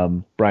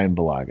 Brian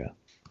Bulaga.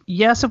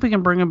 Yes, if we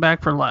can bring him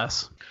back for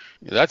less.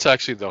 Yeah, that's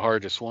actually the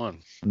hardest one.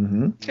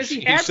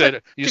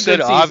 Mm-hmm. You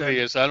said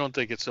obvious. I don't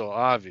think it's so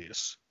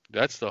obvious.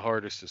 That's the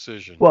hardest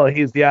decision. Well,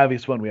 he's the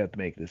obvious one we have to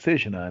make a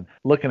decision on.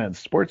 Looking on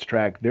Sports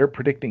Track, they're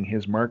predicting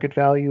his market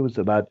value is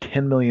about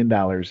 $10 million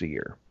a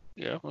year.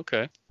 Yeah,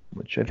 okay.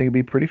 Which I think would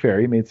be pretty fair.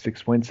 He made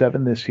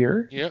 6.7 this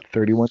year. Yep.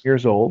 31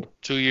 years old.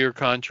 2-year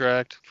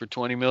contract for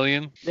 $20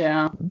 million.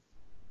 Yeah.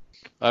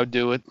 I'd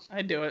do it.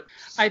 I'd do it.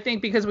 I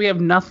think because we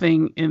have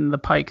nothing in the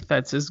pike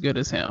that's as good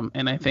as him.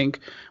 And I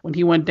think when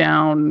he went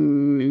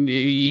down,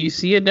 you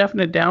see a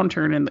definite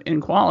downturn in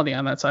quality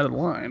on that side of the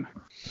line.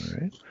 All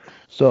right.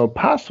 So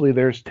possibly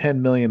there's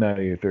 $10 million out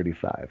of your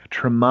 35.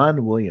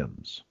 Tremont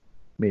Williams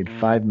made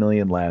 $5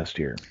 million last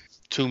year.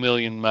 $2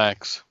 million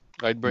max.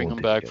 I'd bring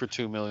him back for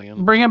 $2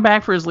 million. Bring him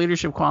back for his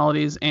leadership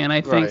qualities, and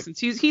I think since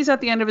he's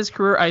at the end of his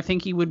career, I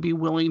think he would be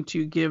willing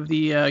to give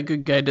the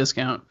good guy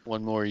discount.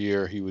 1 more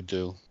year he would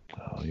do.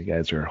 Oh, you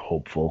guys are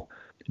hopeful.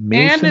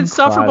 And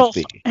insufferable.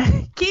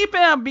 Keep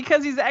him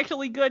because he's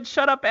actually good.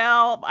 Shut up,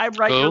 Al. I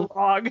write your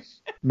log.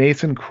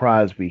 Mason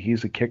Crosby.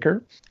 He's a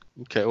kicker.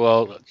 Okay,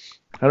 well.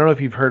 I don't know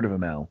if you've heard of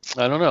him, Al.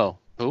 I don't know.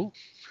 Who?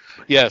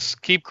 Yes,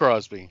 keep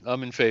Crosby.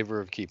 I'm in favor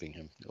of keeping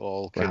him.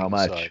 All how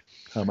much? Aside.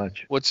 How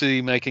much? What's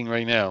he making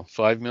right now?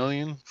 $5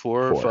 million?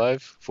 4 or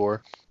 5?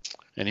 4.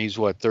 And he's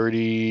what,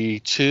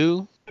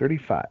 32?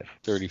 35.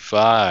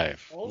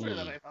 35. Older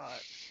than I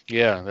thought.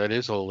 Yeah, that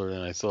is older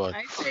than I thought.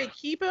 I say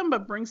keep him,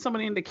 but bring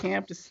somebody into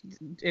camp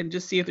and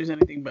just see if there's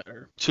anything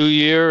better.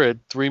 2-year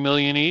at $3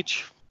 million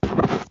each.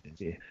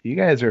 You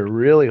guys are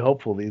really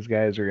hopeful these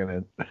guys are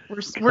going to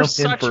we're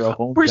such for a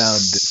hometown we're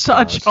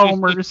discount. such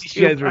homers.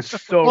 You guys are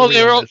so Well,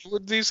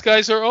 realistic. these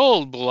guys are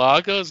old.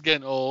 Balaga's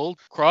getting old.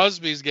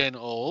 Crosby's getting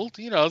old.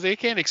 They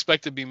can't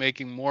expect to be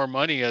making more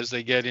money as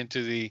they get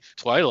into the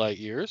twilight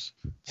years.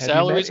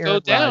 Salaries go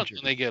down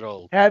when they get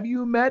old. Have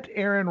you met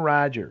Aaron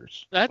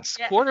Rodgers?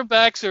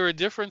 Quarterbacks are a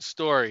different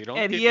story.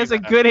 And he has a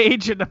good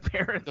agent,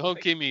 apparently. Don't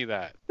give me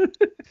that.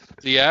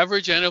 The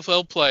average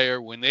NFL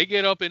player, when they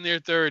get up in their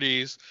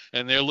 30s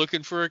and they're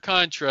looking for a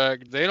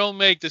contract, they don't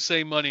make the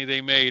same money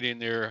they made in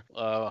their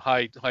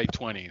high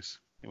 20s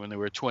when they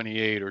were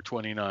 28 or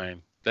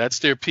 29. That's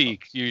their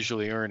peak,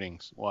 usually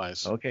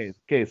earnings-wise. Okay,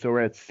 so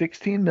we're at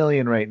 $16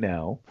 million right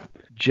now.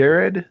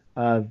 Jared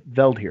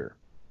Veldheer.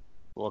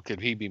 What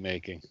could he be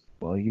making?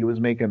 Well, he was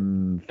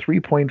making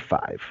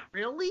 3.5.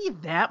 Really?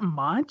 That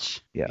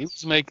much? Yes. He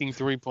was making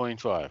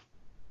 3.5.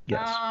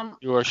 Yes.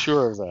 You are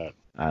sure of that?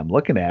 I'm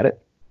looking at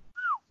it.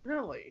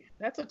 Really?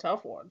 That's a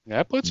tough one.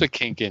 That puts a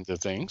kink into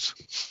things.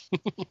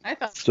 I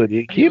thought so. Do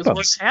you keep him?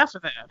 Half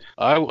of that.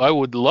 I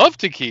would love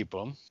to keep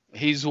him.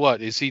 He's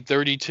what? Is he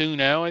 32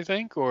 now? I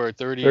think, or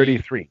 30?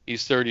 33.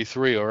 He's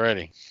 33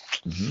 already.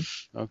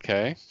 Mm-hmm.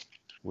 Okay.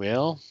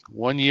 Well,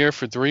 1 year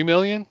for $3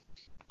 million.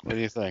 What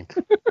do you think?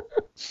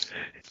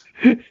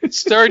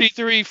 He's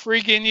 33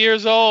 freaking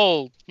years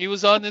old. He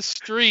was on the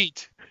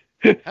street.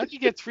 How'd you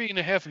get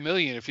 $3.5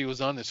 million if he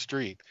was on the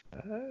street?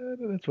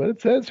 That's what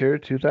it says here.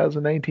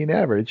 2019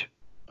 average.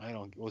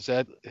 Was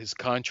that his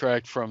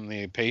contract from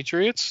the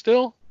Patriots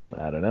still?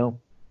 I don't know.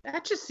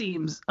 That just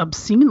seems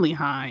obscenely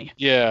high.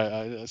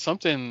 Yeah,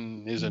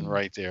 something isn't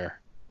right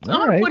there. I'm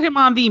going to put him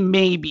on the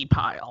maybe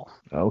pile.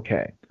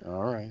 Okay.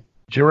 All right.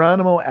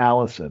 Geronimo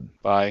Allison.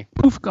 Bye.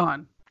 Poof,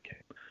 gone. Okay.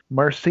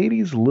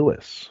 Mercedes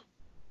Lewis.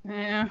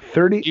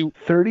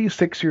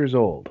 36 years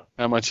old.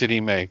 How much did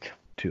he make?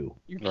 2.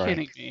 You're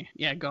kidding me.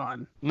 Yeah,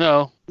 gone.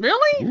 No.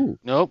 Really? Ooh.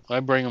 Nope. I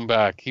bring him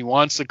back. He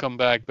wants to come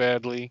back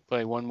badly,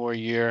 play 1 more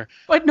year.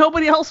 But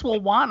nobody else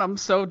will want him,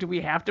 so do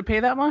we have to pay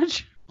that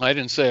much? I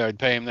didn't say I'd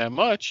pay him that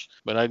much,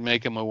 but I'd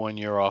make him a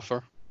 1-year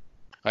offer.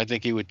 I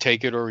think he would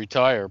take it or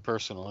retire,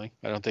 personally.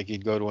 I don't think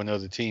he'd go to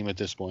another team at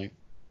this point.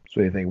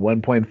 So you think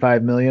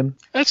 $1.5 million?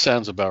 That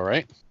sounds about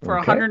right. For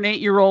a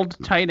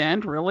 108-year-old tight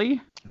end,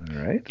 really?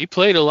 All right. He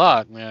played a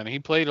lot, man. He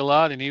played a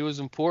lot, and he was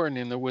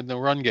important with the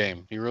run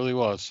game. He really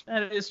was.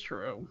 That is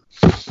true.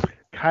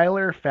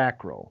 Kyler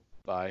Fackrell.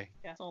 Bye.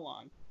 Yeah, so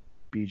long.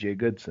 B.J.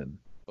 Goodson.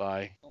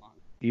 Bye.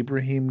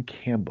 Ibrahim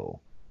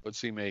Campbell. What's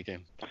he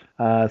making?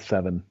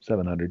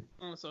 700.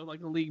 Oh, so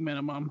like a league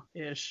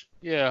minimum-ish.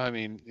 Yeah, I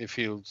mean, if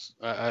he's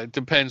it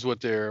depends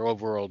what their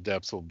overall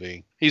depth will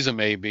be. He's a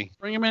maybe.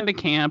 Bring him into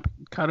camp.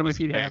 Cut him if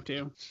you'd have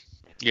to.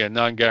 Yeah,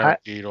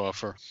 non-guaranteed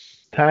offer.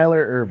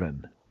 Tyler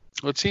Irvin.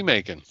 What's he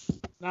making?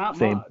 Not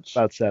Same, much.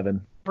 about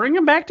 7. Bring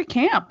him back to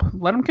camp.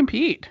 Let him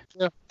compete.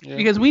 Yeah.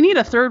 Because we need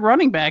a third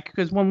running back,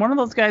 because when one of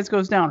those guys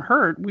goes down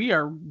hurt, we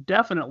are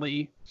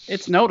definitely,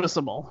 it's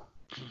noticeable.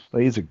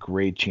 Well, he's a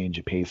great change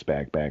of pace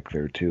back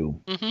there, too.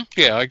 Mm-hmm.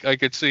 Yeah, I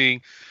could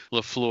see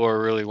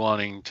LaFleur really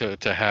wanting to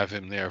have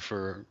him there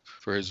for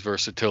his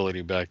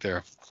versatility back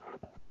there.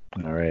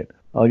 All right.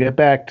 I'll get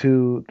back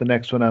to the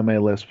next one on my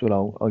list, but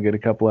I'll get a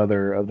couple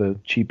other of the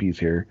cheapies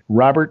here.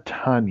 Robert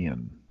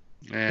Tonyan.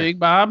 Big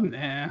Bob?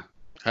 Nah.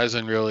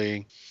 Hasn't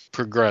really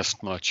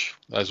progressed much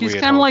as he's we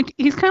kind of like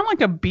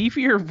a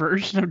beefier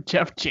version of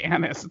Jeff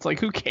Janis. It's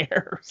like, who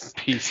cares?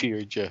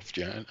 Beefier Jeff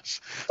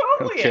Janis.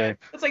 Totally. Okay.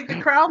 It's like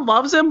the crowd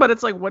loves him, but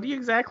it's like, what do you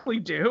exactly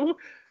do?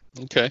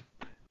 Okay.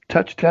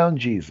 Touchdown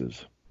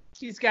Jesus.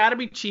 He's got to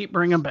be cheap.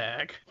 Bring him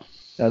back.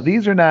 Now,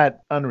 these are not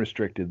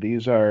unrestricted.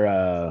 These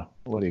are,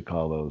 what do you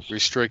call those?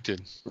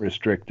 Restricted.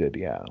 Restricted,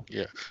 yeah.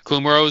 Yeah.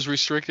 Kumaro is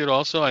restricted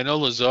also? I know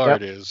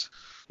Lazard is.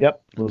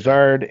 Yep.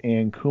 Lazard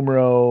and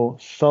Kumaro,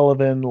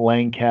 Sullivan,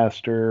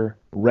 Lancaster,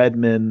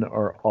 Redmond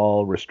are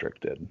all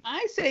restricted.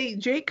 I say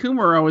Jake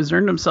Kumaro has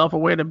earned himself a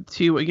way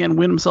to again,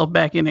 win himself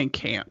back in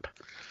camp.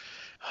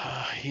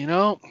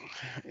 Kumaro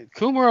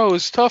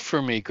is tough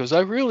for me because I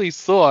really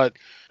thought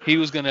he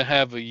was going to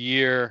have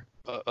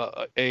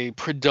a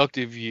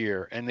productive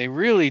year, and they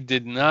really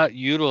did not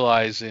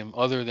utilize him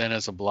other than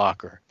as a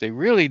blocker. They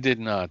really did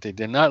not. They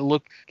did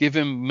not give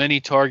him many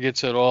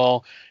targets at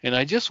all, and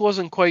I just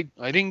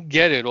I didn't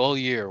get it all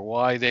year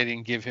why they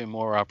didn't give him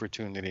more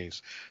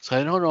opportunities. So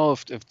I don't know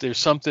if there's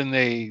something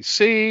they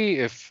see,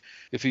 if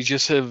he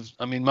just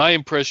my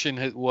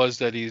impression was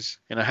that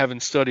and I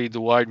haven't studied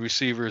the wide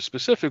receivers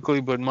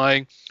specifically, but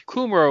my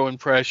Kumaro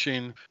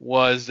impression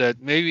was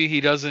that maybe he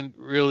doesn't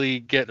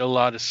really get a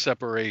lot of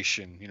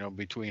separation,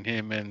 between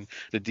him and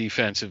the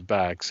defensive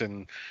backs.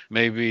 And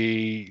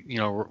maybe,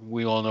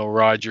 we all know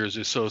Rodgers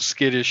is so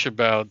skittish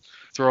about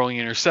throwing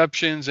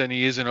interceptions, and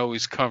he isn't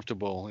always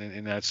comfortable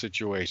in that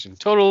situation.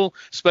 Total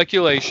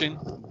speculation,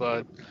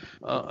 but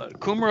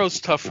Kumaro's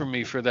tough for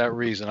me for that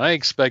reason. I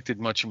expected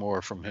much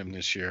more from him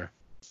this year.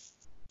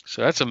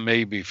 So that's a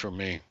maybe for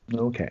me.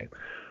 Okay.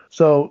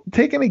 So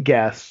taking a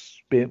guess,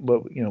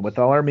 with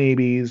all our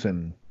maybes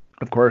and,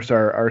 of course,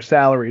 our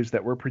salaries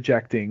that we're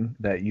projecting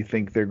that you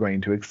think they're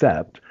going to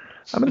accept,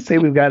 I'm going to say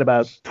we've got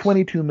about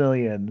 22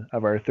 million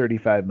of our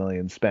 35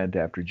 million spent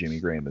after Jimmy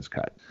Graham is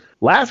cut.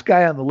 Last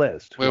guy on the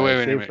list. Wait a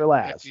minute. For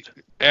last.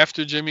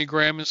 After Jimmy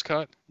Graham is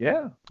cut?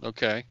 Yeah.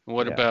 Okay.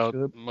 What about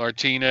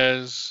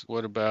Martinez?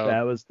 What about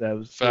that was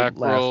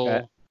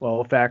Fackrell?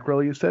 Well,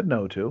 Fackrell you said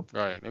no to.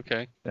 Right.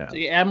 Okay. Yeah. So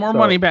you add more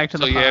money back to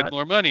the pot. So you add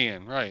more money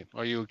in, right?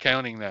 Are you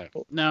accounting that?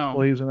 No.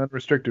 Well, he's an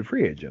unrestricted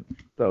free agent,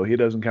 so he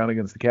doesn't count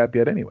against the cap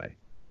yet anyway.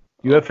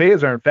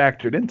 UFAs aren't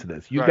factored into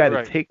this. You've got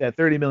to take that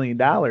 $30 million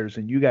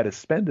and you got to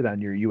spend it on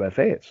your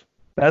UFAs.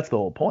 That's the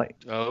whole point.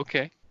 Oh,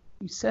 okay.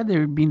 You said there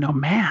would be no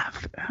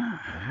math.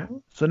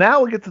 So now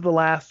we'll get to the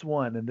last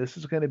one, and this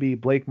is going to be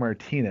Blake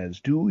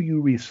Martinez. Do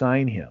you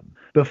re-sign him?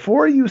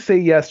 Before you say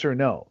yes or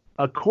no,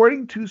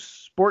 according to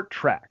Sport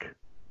Track,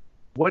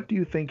 what do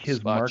you think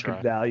his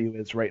market value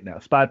is right now?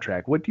 Spot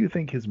Track, what do you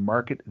think his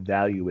market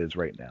value is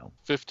right now?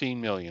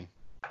 $15 million.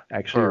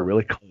 Actually, you're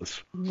really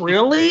close.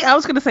 Really? I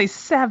was going to say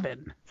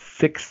 7.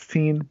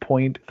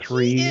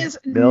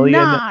 $16.3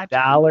 million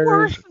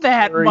worth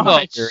that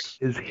much.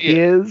 Is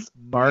his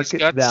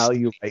market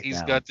value right now.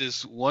 He's got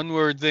this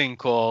one-word thing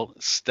called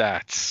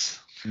stats.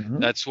 Mm-hmm.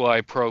 That's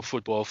why Pro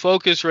Football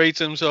Focus rates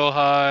him so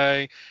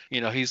high.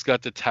 He's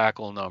got the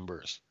tackle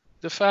numbers.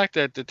 The fact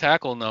that the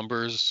tackle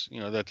numbers,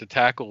 that the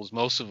tackles,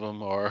 most of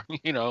them are,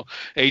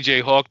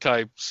 A.J. Hawk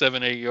type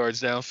 7-8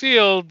 yards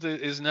downfield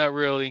is not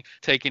really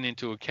taken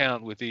into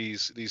account with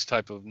these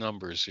type of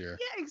numbers here.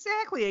 Yeah,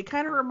 exactly. It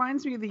kind of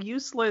reminds me of the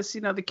useless,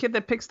 the kid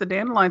that picks the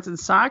dandelions in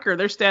soccer.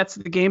 Their stats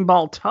at the game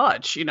ball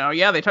touch.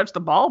 Yeah, they touched the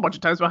ball a bunch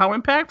of times, but how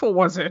impactful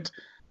was it?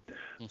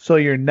 So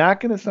you're not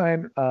going to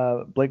sign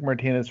Blake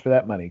Martinez for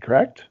that money,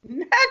 correct?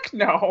 Heck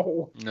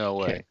no. No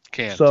way. Okay.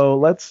 Can't. So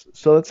let's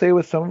say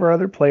with some of our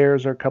other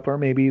players, or a couple of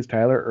maybes,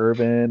 Tyler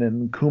Irvin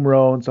and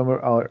Kumro, and some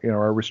of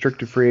our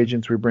restricted free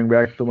agents, we bring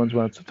back the ones we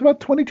want. So it's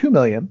about 22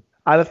 million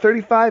out of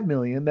 35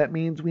 million. That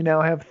means we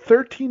now have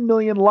 13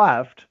 million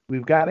left.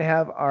 We've got to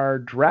have our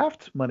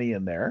draft money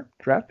in there,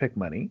 draft pick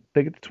money,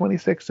 take it to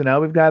 26. So now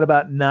we've got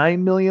about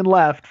 9 million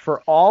left for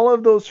all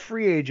of those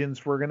free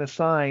agents we're going to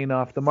sign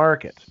off the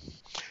market.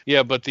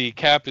 Yeah, but the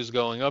cap is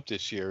going up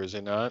this year, is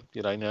it not?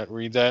 Did I not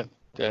read that?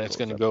 That it's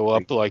going to go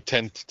up to like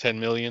 10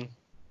 million?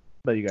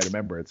 But you got to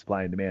remember, it's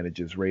supply and demand. It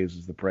just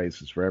raises the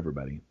prices for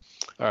everybody.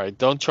 All right,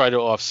 don't try to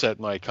offset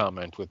my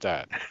comment with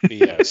that.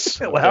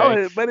 BS. Okay?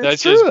 Well, but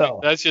it's true.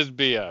 That's just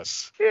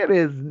BS. It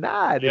is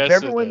not. Yes, if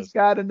everyone's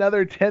got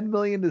another $10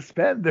 million to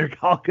spend, they're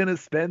all going to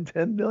spend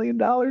 $10 million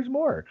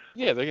more.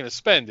 Yeah, they're going to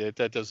spend it.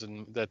 That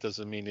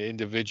doesn't mean the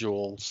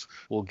individuals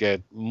will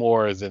get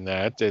more than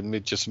that.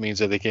 It just means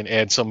that they can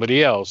add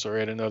somebody else or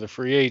add another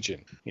free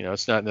agent.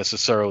 It's not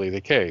necessarily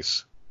the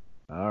case.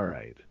 All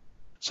right.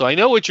 So I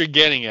know what you're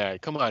getting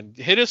at. Come on,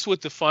 hit us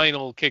with the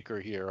final kicker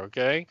here,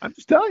 okay? I'm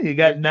just telling you,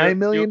 got $9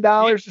 million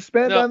to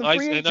spend on the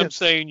free agents. And I'm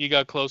saying you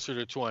got closer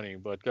to 20,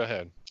 but go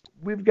ahead.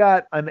 We've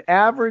got an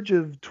average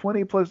of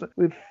 20 plus.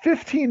 We have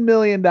 $15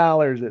 million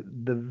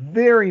at the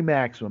very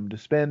maximum to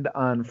spend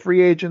on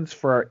free agents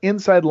for our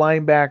inside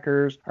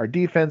linebackers, our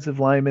defensive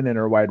linemen, and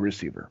our wide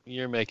receiver.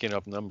 You're making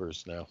up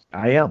numbers now.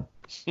 I am.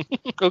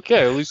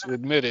 Okay, at least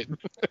admit it.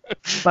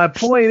 My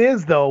point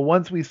is, though,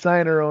 once we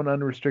sign our own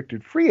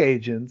unrestricted free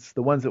agents,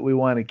 the ones that we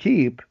want to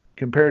keep,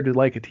 compared to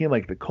like a team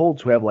like the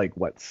Colts who have like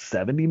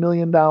 $70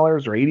 million or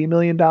 $80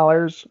 million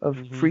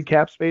of free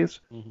cap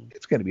space,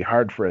 it's going to be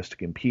hard for us to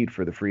compete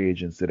for the free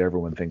agents that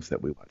everyone thinks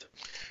that we want.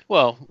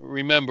 Well,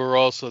 remember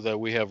also that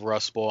we have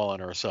Russ Ball on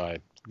our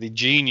side, the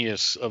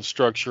genius of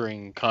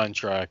structuring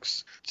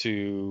contracts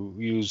to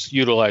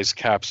utilize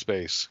cap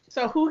space.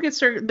 So who gets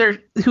their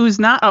who's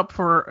not up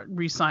for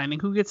re-signing?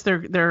 Who gets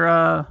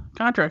their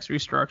contracts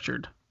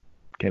restructured?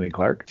 Kenny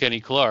Clark. So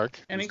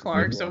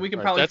we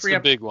can probably free up. That's the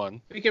big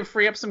one. We can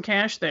free up some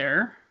cash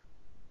there.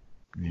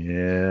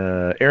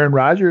 Yeah, Aaron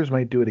Rodgers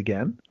might do it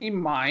again. He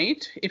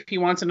might, if he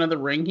wants another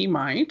ring. He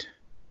might.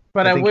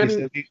 But I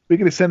wouldn't. We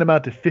could send him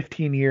out to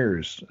 15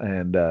 years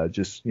and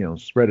just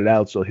spread it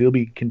out, so he'll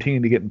be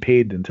continuing to getting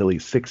paid until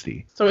he's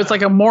 60. So it's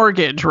like a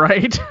mortgage,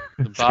 right?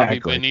 The Bobby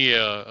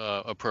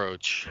Bonilla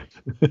approach.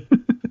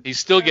 He's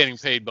still getting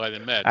paid by the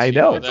Mets. I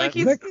know. It's like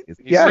he's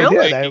still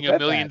making $1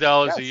 million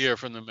a year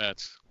from the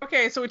Mets.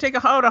 Okay, so we take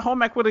out a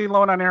home equity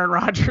loan on Aaron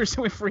Rodgers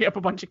and we free up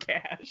a bunch of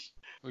cash.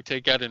 We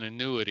take out an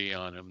annuity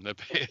on him, a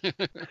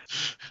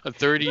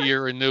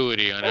 30-year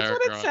annuity on Aaron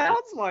Rodgers. That's what it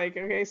sounds like.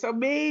 Okay, so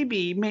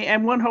maybe I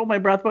won't hold my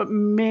breath, but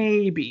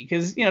maybe,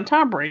 because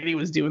Tom Brady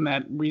was doing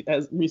that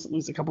as recently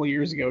as a couple of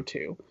years ago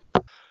too.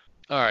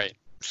 All right,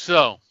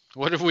 so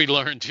what have we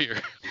learned here?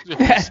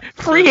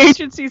 Free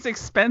agency is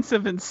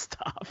expensive and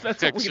stuff.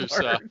 That's what we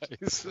learned.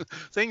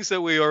 Things that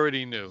we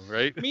already knew,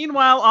 right?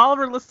 Meanwhile, all of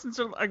our listeners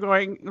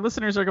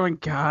are going,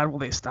 God, will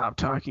they stop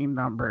talking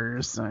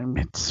numbers? I'm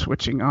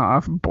switching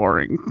off.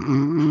 Boring.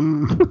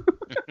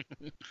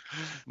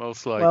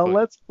 Most likely.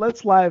 Well,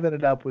 let's liven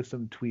it up with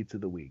some tweets of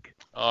the week.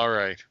 All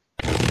right.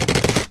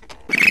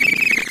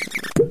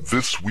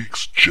 This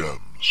week's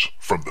gems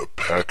from the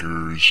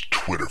Packers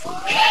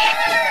Twitterverse.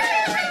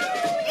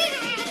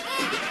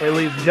 Hey,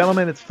 ladies and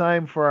gentlemen, it's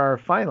time for our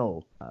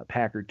final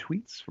Packer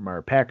tweets from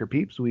our Packer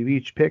peeps. We've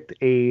each picked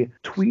a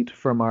tweet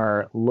from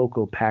our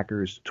local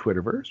Packers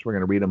Twitterverse. We're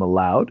going to read them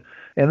aloud.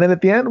 And then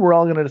at the end, we're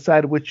all going to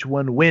decide which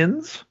one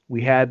wins.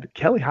 We had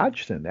Kelly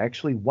Hodgson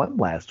actually won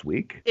last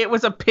week. It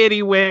was a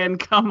pity win.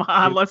 Come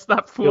on, let's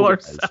not fool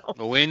ourselves.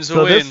 A win's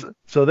a win.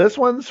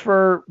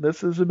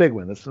 This is a big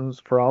one. This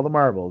is for all the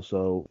marbles.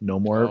 So no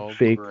more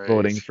fake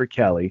voting for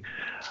Kelly.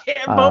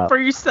 Can't vote for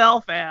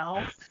yourself,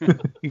 Al.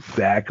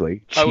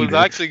 Exactly. I was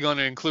actually going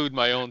to include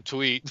my own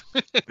tweet.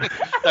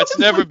 That's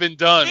never been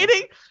done.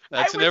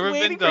 That's never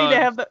been done. For you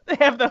to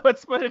have the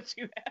chutzpah that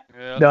you have.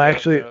 Yeah, no,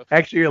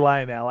 actually, you're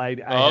lying,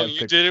 Al.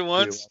 You did it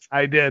once?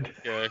 I did.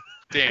 Okay.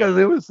 Damn. Because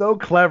it was so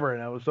clever,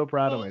 and I was so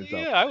proud of myself.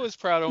 Yeah, I was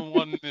proud of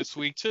one this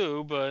week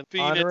too, but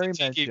being at the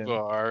tiki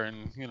bar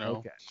and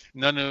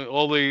none of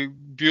all the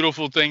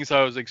beautiful things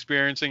I was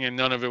experiencing, and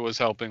none of it was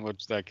helping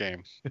with that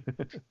game.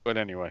 But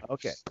anyway.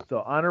 Okay,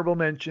 so honorable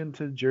mention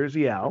to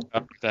Jersey Al.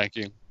 Thank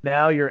you.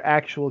 Now your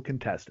actual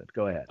contestant.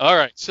 Go ahead. All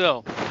right,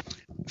 so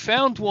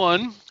found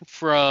one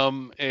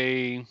from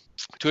a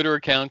Twitter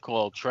account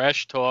called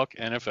Trash Talk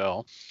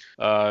NFL.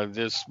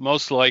 This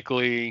most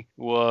likely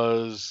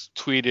was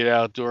tweeted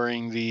out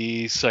during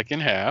the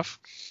second half,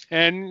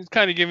 and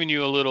kind of giving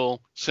you a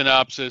little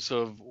synopsis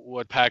of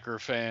what Packer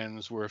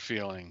fans were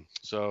feeling.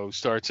 So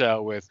starts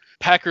out with,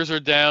 Packers are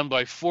down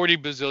by 40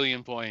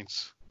 bazillion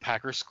points.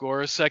 Packers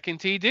score a second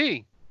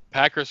TD.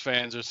 Packers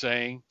fans are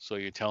saying, so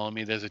you're telling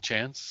me there's a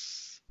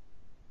chance?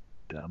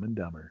 Dumb and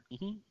Dumber.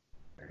 Mm-hmm.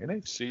 Very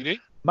nice. CD?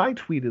 My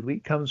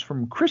tweetedly comes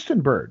from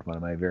Kristen Bird, one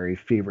of my very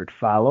favorite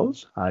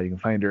follows. You can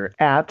find her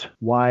at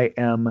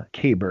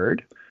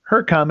YMKBird.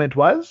 Her comment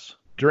was,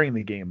 during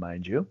the game,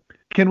 mind you,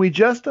 can we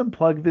just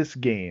unplug this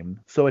game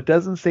so it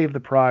doesn't save the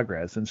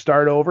progress and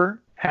start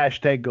over?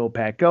 Hashtag Go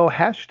Pack Go.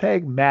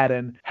 Hashtag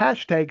Madden.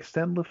 Hashtag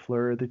send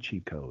LaFleur the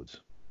cheat codes.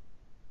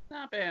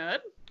 Not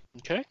bad.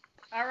 Okay.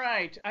 All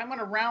right. I'm going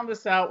to round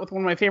this out with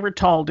one of my favorite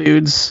tall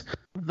dudes,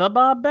 the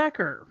Bob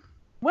Becker.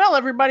 Well,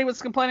 everybody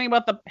was complaining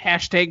about the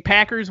hashtag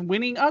Packers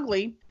winning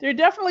ugly. They're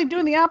definitely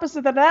doing the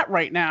opposite of that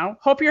right now.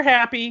 Hope you're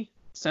happy.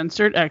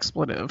 Censored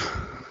expletive.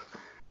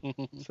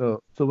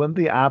 So wouldn't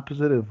the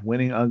opposite of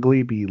winning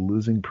ugly be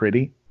losing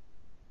pretty?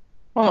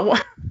 Well,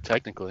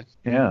 technically.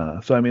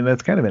 Yeah. So, I mean,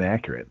 that's kind of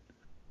inaccurate.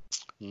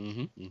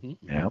 Mm-hmm.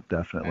 Yeah,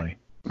 definitely.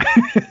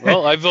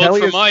 Well, I vote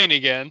for mine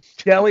again.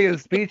 Kelly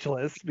is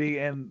speechless,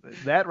 and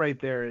that right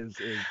there is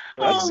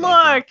oh,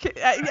 look,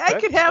 I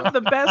could have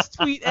the best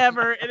tweet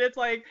ever, and it's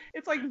like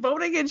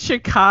voting in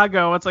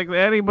Chicago. It's like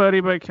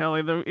anybody but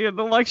Kelly. The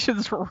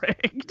election's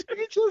rigged.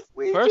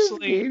 We just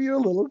gave you a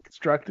little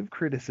constructive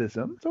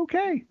criticism. It's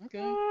okay.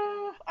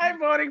 I'm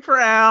voting for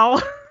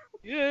Al.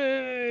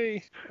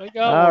 Yay!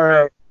 All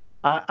right.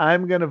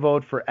 I'm gonna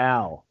vote for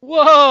Al.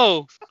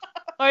 Whoa!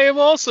 I am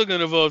also going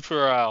to vote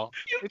for Al.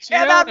 You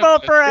cannot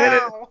vote for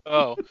Al.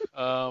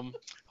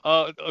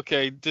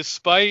 Okay.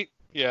 Despite,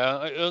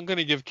 I'm going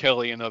to give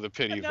Kelly another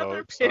pity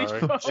vote. Sorry.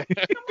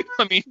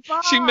 I mean,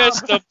 she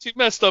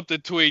messed up the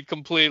tweet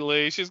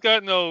completely. She's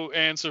got no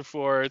answer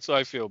for it, so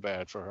I feel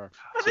bad for her.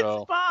 But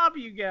it's Bob,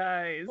 you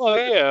guys. Well,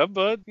 yeah,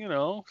 but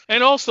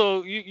and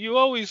also you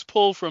always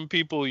pull from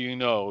people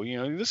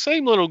the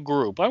same little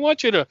group.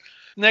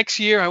 Next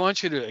year, I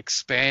want you to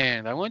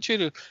expand. I want you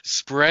to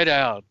spread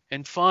out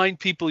and find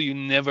people you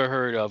never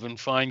heard of and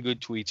find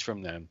good tweets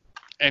from them.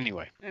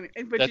 Anyway,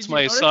 that's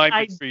my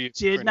assignment for you. I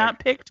did not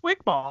pick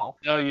Twickball.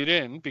 No, you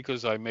didn't,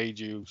 because I made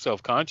you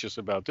self-conscious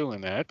about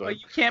doing that. But well,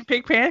 you can't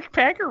pick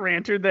Packer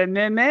Ranter, then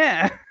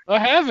nah. I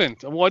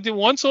haven't. I did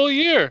once all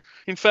year.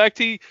 In fact,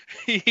 he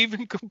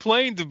even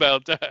complained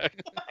about that.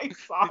 I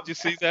saw Did you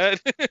see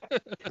that?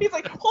 He's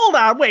like, hold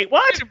on, wait,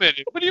 what? Wait a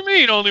minute. What do you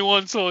mean only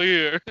once all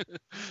year?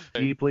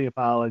 Deeply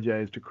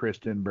apologize to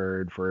Kristen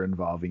Bird for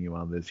involving you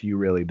on this. You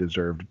really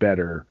deserved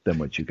better than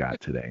what you got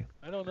today.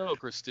 I don't know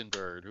Kristen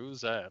Bird. Who's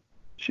that?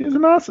 She's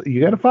an awesome.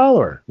 You got to follow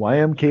her.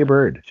 YMK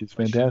Bird. She's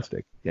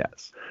fantastic.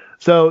 Yes.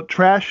 So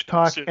Trash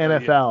Talk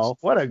NFL.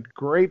 What a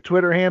great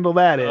Twitter handle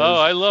that is. Oh,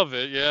 I love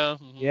it. Yeah.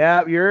 Mm-hmm.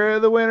 Yeah,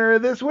 you're the winner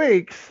of this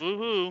week's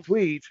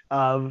tweet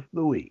of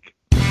the week.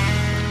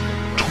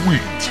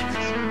 Tweet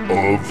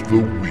of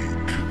the week.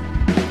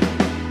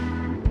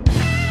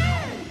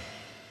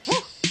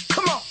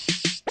 Come on.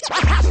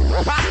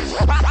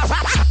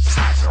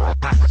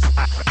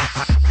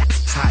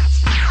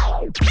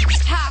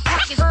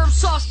 Herb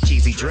sauce.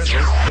 Cheesy drizzle.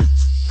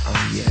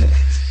 Oh, yeah.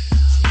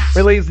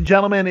 Well, ladies and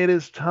gentlemen, it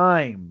is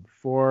time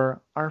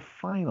for our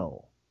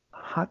final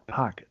Hot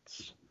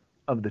Pockets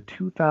of the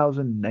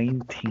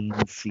 2019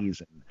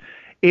 season.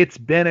 It's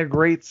been a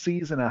great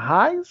season of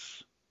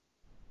highs,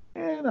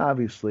 and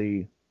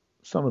obviously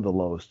some of the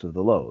lowest of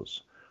the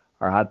lows.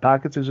 Our Hot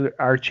Pockets is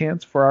our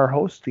chance for our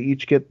hosts to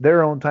each get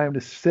their own time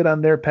to sit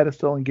on their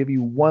pedestal and give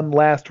you one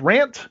last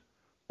rant.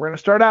 We're going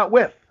to start out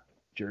with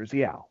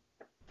Jersey Al.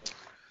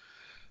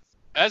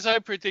 As I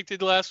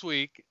predicted last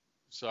week,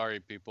 sorry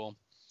people,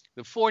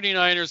 the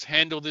 49ers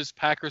handled this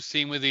Packers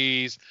team with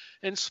ease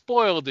and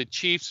spoiled the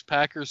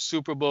Chiefs-Packers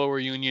Super Bowl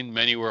reunion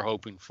many were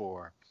hoping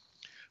for.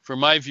 From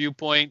my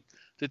viewpoint,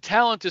 The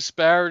talent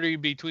disparity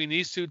between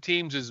these two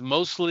teams is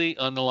mostly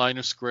on the line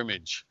of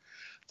scrimmage.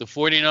 The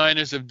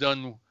 49ers have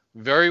done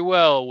very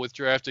well with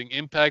drafting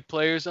impact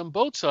players on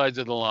both sides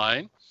of the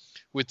line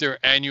with their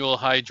annual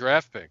high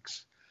draft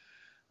picks.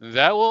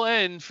 That will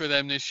end for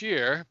them this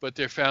year, but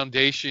their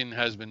foundation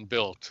has been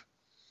built.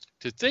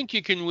 To think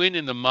you can win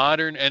in the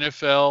modern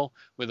NFL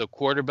with a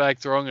quarterback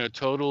throwing a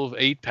total of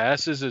 8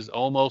 passes is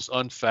almost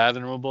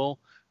unfathomable,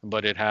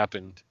 but it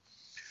happened.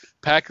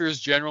 Packers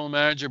general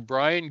manager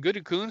Brian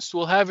Gutekunst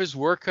will have his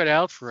work cut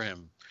out for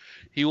him.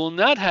 He will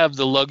not have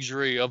the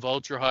luxury of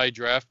ultra-high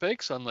draft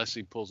picks unless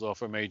he pulls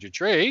off a major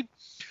trade,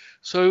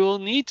 so he will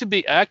need to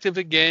be active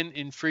again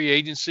in free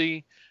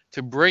agency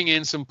to bring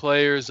in some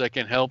players that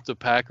can help the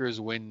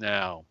Packers win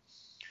now.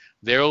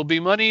 There will be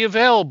money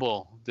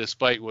available,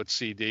 despite what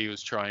CD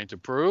was trying to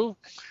prove.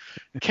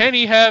 Can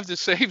he have the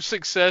same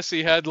success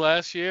he had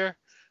last year?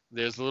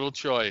 There's little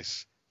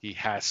choice. He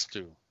has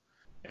to.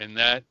 And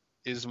that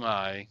is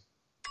my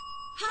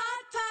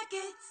Hot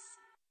Pockets.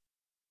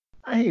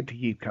 I hate to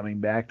keep coming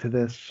back to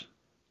this,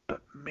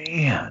 but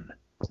man,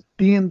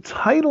 the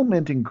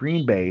entitlement in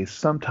Green Bay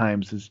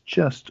sometimes is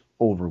just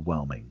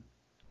overwhelming.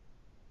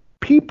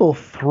 People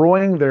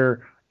throwing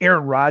their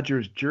Aaron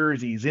Rodgers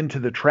jerseys into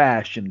the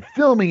trash and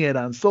filming it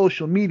on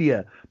social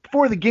media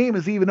before the game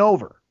is even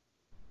over.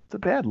 It's a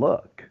bad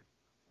look.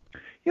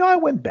 You know, I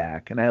went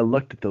back and I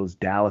looked at those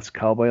Dallas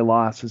Cowboy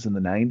losses in the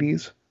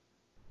 90s.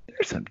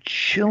 There's some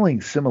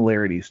chilling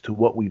similarities to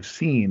what we've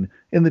seen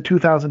in the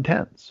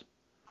 2010s.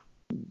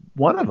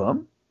 One of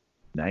them,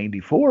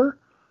 94,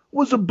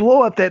 was a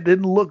blowout that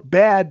didn't look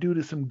bad due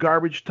to some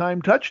garbage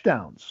time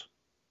touchdowns.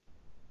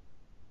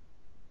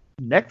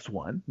 Next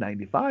one,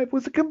 95,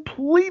 was a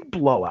complete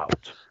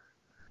blowout.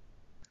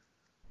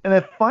 And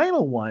that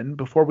final one,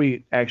 before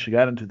we actually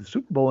got into the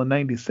Super Bowl in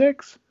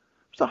 96,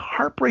 was a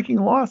heartbreaking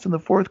loss in the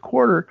fourth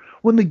quarter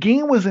when the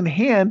game was in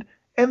hand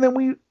and then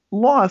we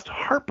lost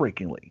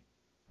heartbreakingly.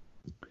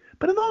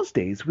 But in those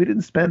days, we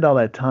didn't spend all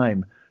that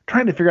time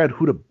trying to figure out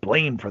who to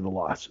blame for the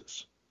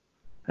losses.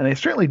 And I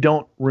certainly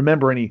don't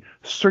remember any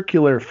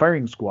circular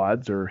firing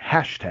squads or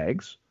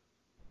hashtags.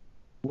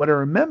 What I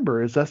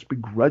remember is us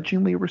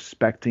begrudgingly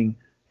respecting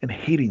and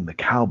hating the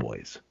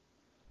Cowboys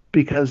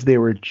because they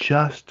were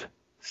just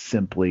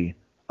simply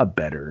a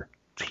better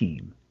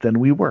team than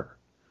we were.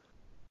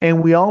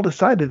 And we all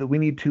decided that we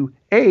need to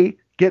A,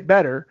 get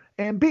better,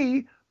 and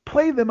B,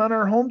 play them on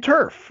our home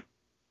turf.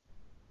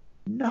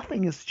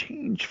 Nothing has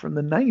changed from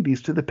the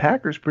 90s to the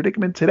Packers'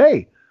 predicament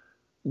today.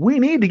 We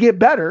need to get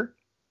better,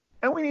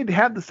 and we need to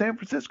have the San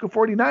Francisco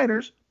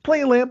 49ers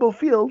play Lambeau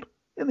Field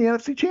in the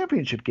NFC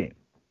Championship game.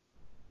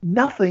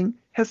 Nothing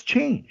has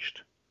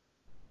changed,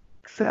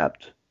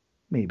 except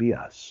maybe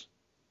us.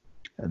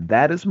 And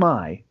that is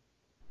my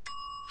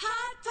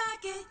Hot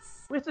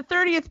Pockets. With the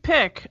 30th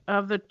pick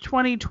of the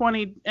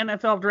 2020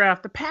 NFL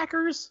Draft, the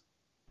Packers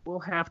will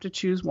have to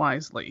choose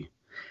wisely.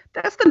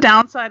 That's the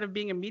downside of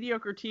being a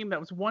mediocre team that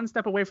was one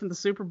step away from the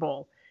Super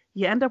Bowl.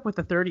 You end up with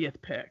the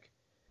 30th pick.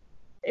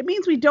 It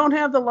means we don't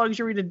have the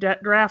luxury to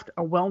draft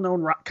a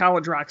well-known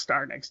college rock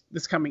star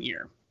this coming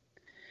year.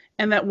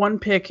 And that one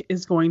pick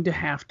is going to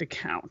have to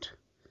count.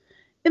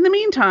 In the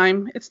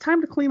meantime, it's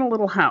time to clean a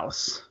little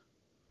house.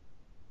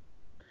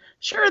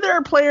 Sure, there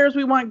are players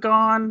we want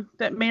gone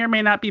that may or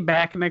may not be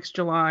back next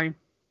July.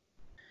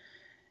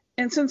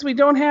 And since we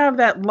don't have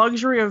that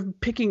luxury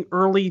of picking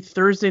early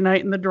Thursday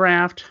night in the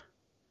draft,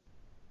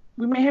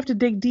 we may have to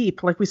dig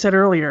deep, like we said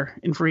earlier,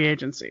 in free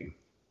agency.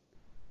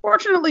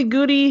 Fortunately,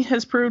 Goody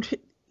has proved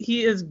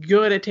he is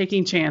good at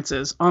taking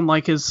chances,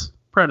 unlike his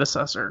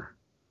predecessor.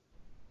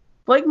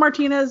 Blake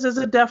Martinez is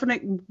a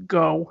definite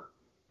go,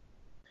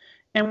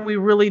 and we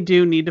really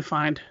do need to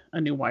find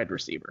a new wide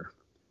receiver.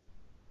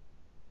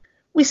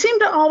 We seem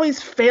to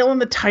always fail in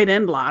the tight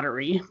end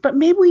lottery, but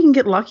maybe we can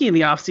get lucky in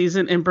the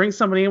offseason and bring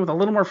somebody in with a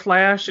little more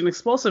flash and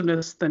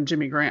explosiveness than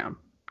Jimmy Graham.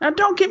 Now,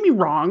 don't get me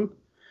wrong.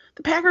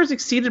 The Packers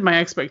exceeded my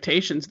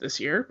expectations this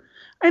year.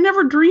 I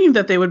never dreamed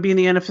that they would be in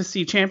the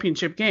NFC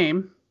Championship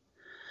game.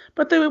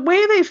 But the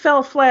way they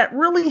fell flat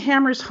really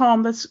hammers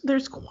home that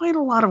there's quite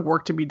a lot of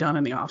work to be done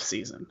in the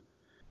offseason.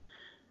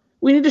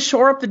 We need to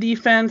shore up the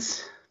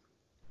defense.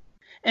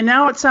 And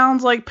now it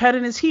sounds like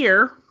Pettin is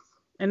here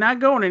and not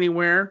going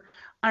anywhere.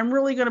 I'm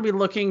really going to be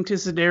looking to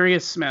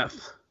Zadarius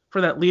Smith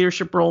for that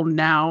leadership role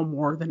now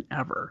more than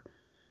ever.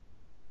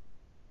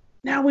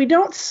 Now, we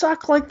don't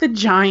suck like the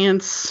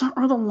Giants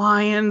or the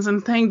Lions,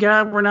 and thank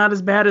God we're not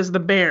as bad as the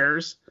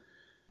Bears.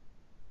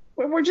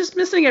 We're just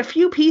missing a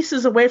few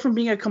pieces away from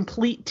being a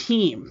complete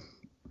team,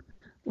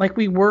 like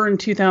we were in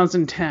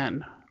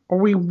 2010, or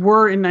we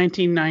were in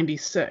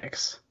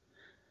 1996.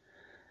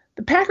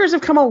 The Packers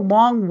have come a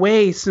long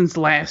way since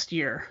last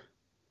year.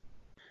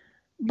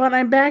 But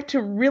I'm back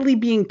to really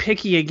being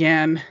picky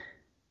again,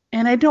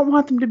 and I don't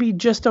want them to be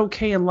just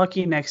okay and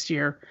lucky next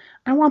year.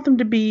 I want them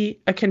to be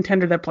a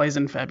contender that plays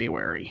in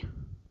February.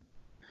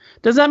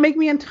 Does that make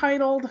me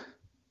entitled?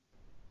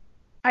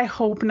 I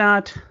hope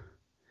not.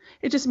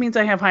 It just means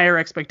I have higher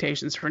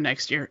expectations for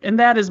next year, and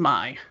that is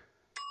my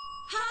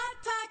Hot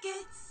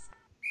Pockets.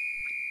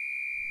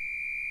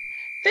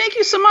 Thank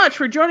you so much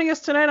for joining us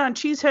tonight on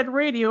Cheesehead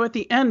Radio at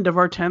the end of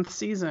our 10th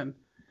season.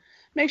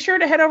 Make sure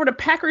to head over to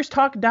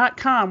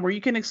PackersTalk.com where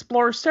you can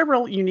explore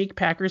several unique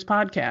Packers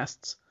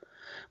podcasts.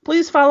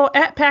 Please follow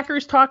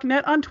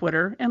 @PackersTalkNet on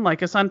Twitter and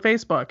like us on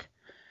Facebook.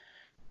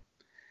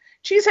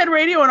 Cheesehead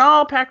Radio and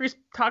all Packers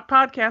Talk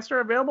podcasts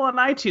are available on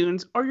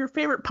iTunes or your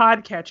favorite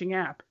podcatching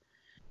app.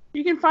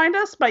 You can find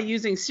us by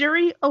using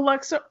Siri,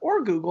 Alexa,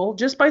 or Google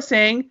just by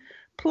saying,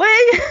 play...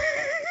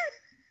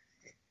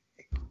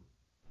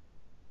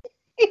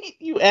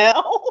 You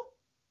L.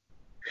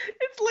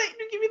 It's late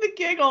to give me the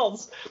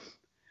giggles.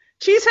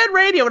 Cheesehead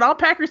Radio and all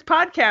Packers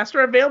podcasts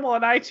are available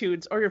on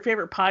iTunes or your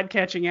favorite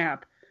podcatching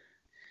app.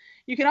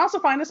 You can also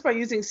find us by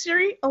using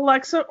Siri,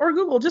 Alexa, or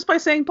Google just by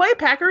saying, play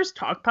Packers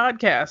Talk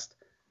Podcast.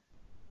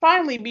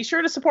 Finally, be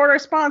sure to support our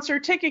sponsor,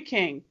 Ticket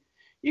King.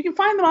 You can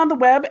find them on the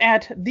web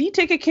at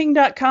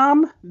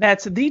theticketking.com.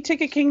 That's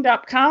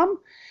theticketking.com.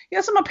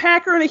 Yes, I'm a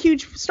Packer and a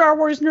huge Star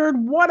Wars nerd.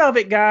 What of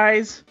it,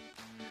 guys?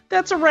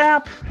 That's a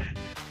wrap.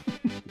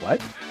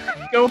 What?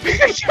 Go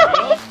pick a show.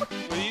 Well,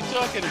 what are you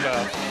talking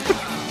about?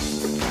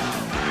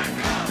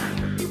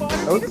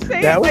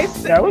 That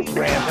was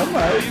random.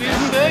 You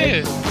didn't say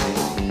it.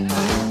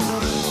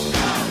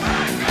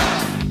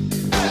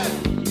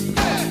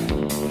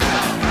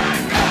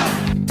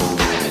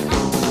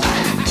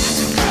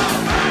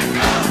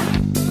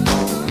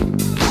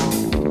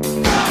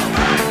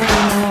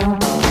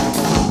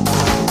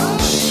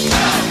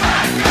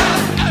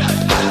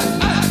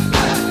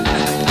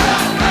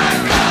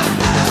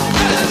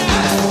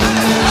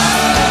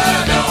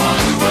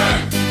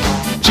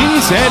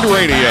 Cheesehead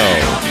Radio.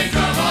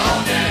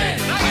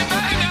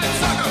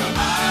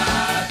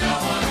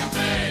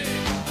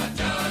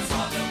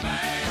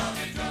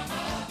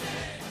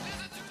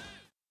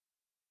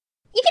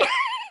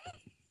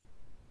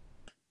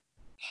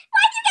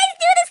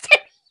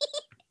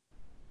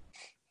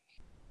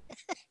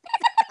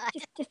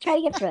 Just try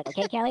to get through it,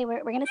 okay, Kelly?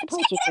 We're going to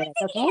support you through this,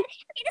 okay? Okay,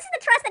 this is the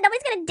trust that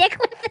nobody's going to dick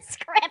with the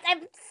script.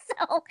 I'm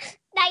so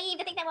naive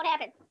to think that won't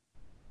happen.